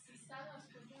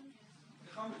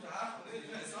 میخوام تو هر خونه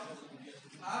یه حساب بکنم.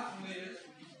 هر خونه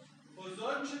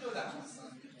بزرگ میشه 2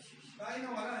 درصد. و این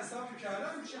اولا حساب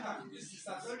کردم میشه همین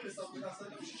 300 تا که حساب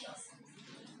کنم میشه 60.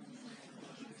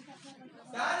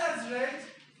 بعد از ریت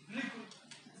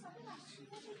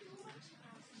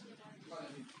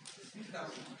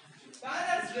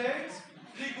بعد از ریت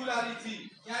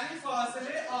ریگولاریتی یعنی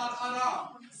فاصله آر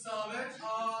ثابت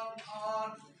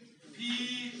آر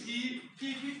پی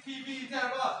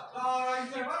اینتروال و آر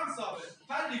اینتروال هم ثابت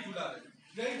هر ریگولاره.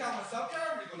 ریت هم حساب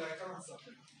کردم، ریگولاریتی هم حساب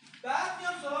کردم. بعد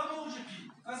میام سراغ موج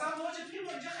پی. مثلا موج پی رو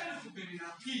اینجا خیلی خوب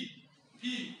ببینم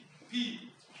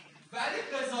پی ولی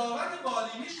قضاوت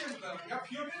بالینیش نمی‌کنم. میگم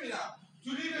پی رو ببینم تو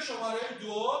لید شماره 2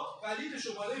 و لید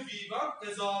شماره V1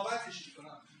 قضاوتش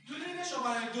می‌کنم. تو لید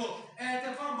شماره 2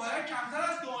 ارتفاع باید کمتر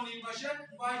از 2.5 باشه،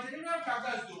 وایدنینگ هم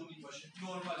کمتر از 2.5 باشه،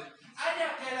 نرماله. اگر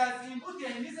غیر از این بود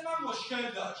دهلیز من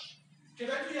مشکل داشت که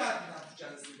بهتون یاد میدم تو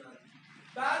جلسه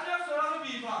بعد میام سراغ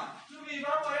V1. تو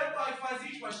V1 باید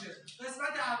بایفازیک باشه.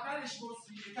 قسمت اولش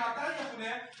کمتر یه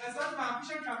خونه، قسمت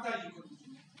منفیش هم کمتر یه خونه.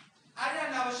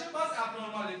 اگر نباشه باز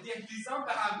ابنورماله، دهلیزام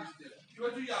به هم می‌ریزه. که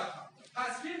بهتون یاد میدم.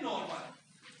 پس پی نرماله.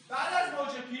 بعد از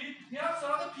موج پی میام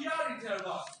سراغ پی آر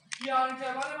اینتروال. پی آر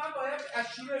اینتروال من باید از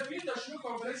شروع پی تا شروع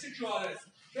کمپلکس QRS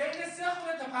بین 3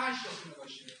 خونه تا 5 خونه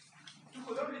باشه. تو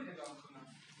کدوم لید نگاه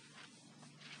می‌کنم؟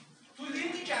 تو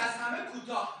لیدی که از همه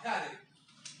کوتاه‌تره.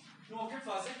 ممکن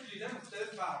فاصله تو لیدهای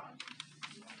مختلف فرق کنه.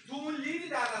 تو اون لیدی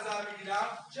در نظر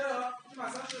بگیرم. چرا؟ چون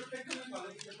مثلا شما فکر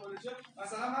کنید کالج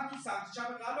مثلا من تو سمت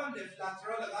چپ قلبم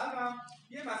لترال قلبم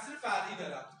یه مسیر فرعی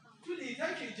دارم. تو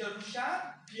لیدهایی که اینجا روشن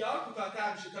پی آر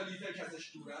کوتاه‌تر میشه تا لیدهایی که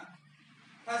ازش دورن.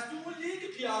 پس تو اون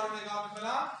لید پی آر رو نگاه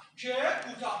میکنم که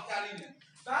کوتاه‌ترینه.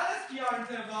 بعد از پی آر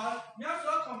اینتروال میام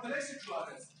سراغ کامپلکس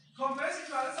کیوآرس. کامپلکس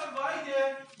کیوآرس هم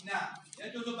وایده؟ نه.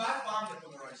 یعنی دو تا بعد با هم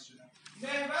دپولارایز شدن.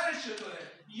 محورش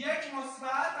چطوره؟ یک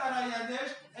مثبت برآیندش،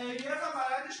 ABF هم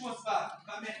برآیندش مثبت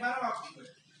و محور هم خوبه.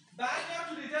 بعد میام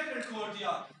تو لیتر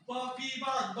پریکاردیال با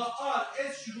B1 با R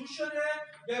S شروع شده،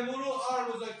 به مرور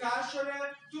R بزرگتر شده،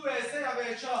 تو B3 یا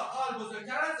B4 R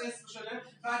بزرگتر از S شده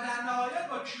و در نهایت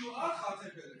با QR خاطر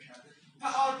پیدا کرده.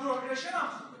 R پروگرشن هم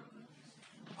خوبه.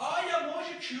 آیا موج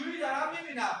کیوی دارم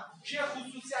میبینم که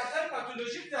خصوصیت‌های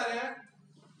پاتولوژیک داره؟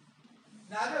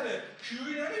 نداره.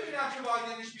 کیوی نمیبینم که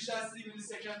وایدنش بیشتر از 30 میلی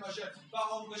سکند باشه و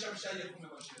عمقش هم بیشتر 1 خونه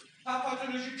باشه.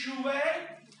 پاتولوژی کیوی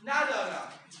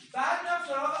ندارم. بعد میام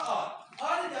سراغ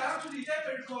آر دارم تو لیتر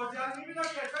پریکاردیال میبینم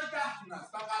که ارتفاعش 10 خونه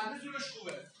است و قلب زورش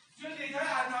خوبه. تو لیتر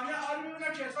ارنامی آر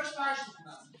میبینم که ارتفاعش 5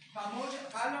 خونه است و موج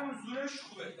قلبم زورش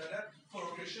خوبه، داره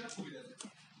پروگرشن خوبی داره.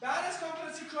 بعد از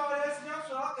کامپلکس کیوآرس میام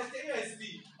سراغ قطعه SD.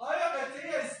 آیا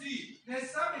قطعه SD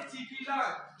نسبت به تی پی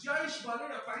لاین جایش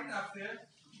بالا یا پایین رفته؟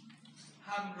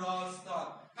 هم راستان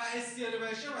و استی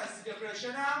الیویشن و استی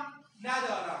دپرشن هم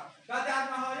ندارم. و در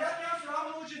نهایت میام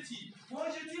سراغ موج تی.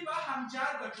 موج تی با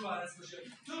همجد با کیوآرس باشه.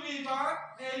 تو ویوان،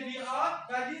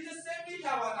 ABR و لید 3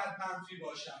 میتواند منفی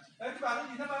باشد. ولی تو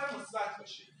بقیه لیدها باید مثبت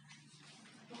باشه.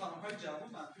 تو خانم‌های جوان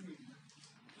منفی می‌بینه.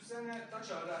 تو سن تا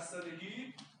 14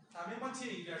 سالگی همه ما تی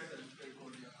اینورس داریم تو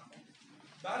پریکاردیال.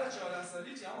 بعد از 14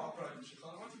 سالگی تی هم آپراید میشه.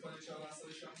 خانم‌ها که بالای 14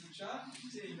 سالش وقتی میشن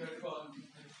تی اینورس فعال میشه.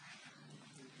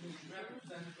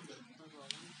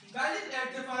 ولی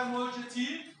ارتفاع موج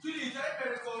تی تو لیترهای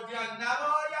پریکاردیال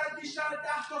نباید بیشتر از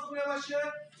 10 تا خونه باشه،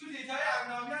 تو لیترهای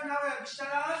ارنامی هم نباید بیشتر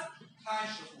از 5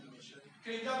 تا خونه باشه.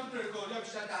 که اینجا تو پریکاردیال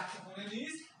بیشتر از 10 تا خونه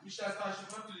نیست، بیشتر از 5 تا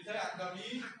خونه تو لیترهای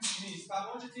ارنامی نیست. و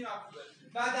موج تی هم خوبه.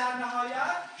 و در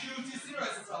نهایت QTC رو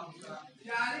حساب می‌کنم.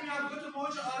 یعنی میام تو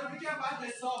موج آر رو بگم بعد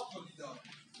حساب کنید.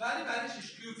 ولی برای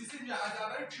QTC اینجا از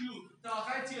اول Q تا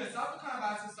آخر T حساب می‌کنم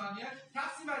بر اساس ثانیه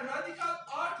تقسیم بر رادیکال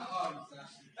R تا R می‌ذارم.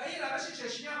 و این روش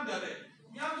چشمی هم داره.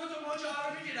 میام دو تا موج R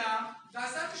رو میگیرم،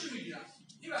 وسطش رو میگیرم.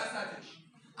 این وسطش.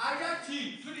 اگر T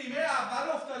تو نیمه اول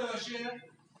افتاده باشه،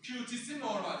 QTC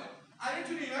نرماله. اگر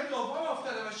تو نیمه دوم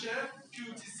افتاده باشه،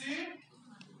 QTC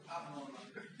ابنرماله.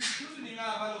 تو نیمه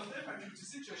اول افتاده و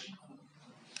QTC چشمی خوبه.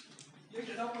 یه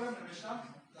کتاب رو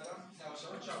نوشتم، دارم یواش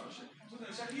چاپ میشه. تو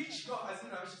نوشتم هیچگاه از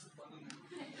این روش استفاده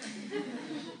نکنید.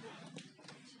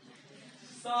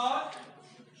 سال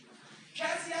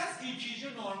کسی از ECG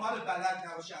نرمال بلد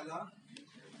نباشه الان؟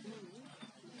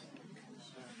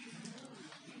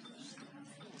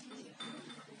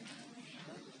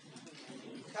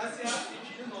 کسی از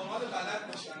ECG نرمال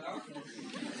بلد باشه الان؟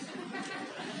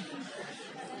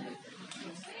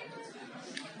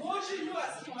 موج یو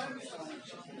اصلا مهم نیست.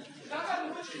 فقط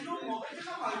موج یو موقعی که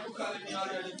من هایپوکالمی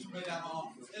ها یادتون بدم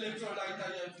ها، الکترولایت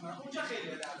ها یادتون بدم، اونجا خیلی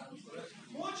به درد می‌خوره.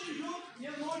 موج یو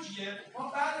یه موجیه، ما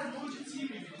بعد از موج تی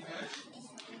می‌بینیمش.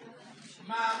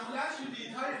 معمولا تو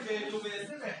دیدهای B2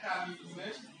 B3 بهتر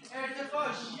می‌بینیمش.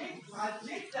 ارتفاعش از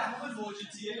 1/10 موج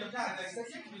تیه یا نه اکثر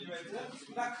 1 میلیمتره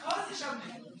و کازش هم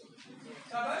نمی‌کنه.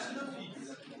 تبرش دو پی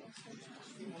می‌زنه.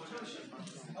 این موجا بشه.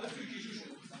 حالا توی کیشو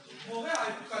شده. موقع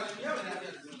هایپوکالمی ها به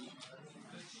نظر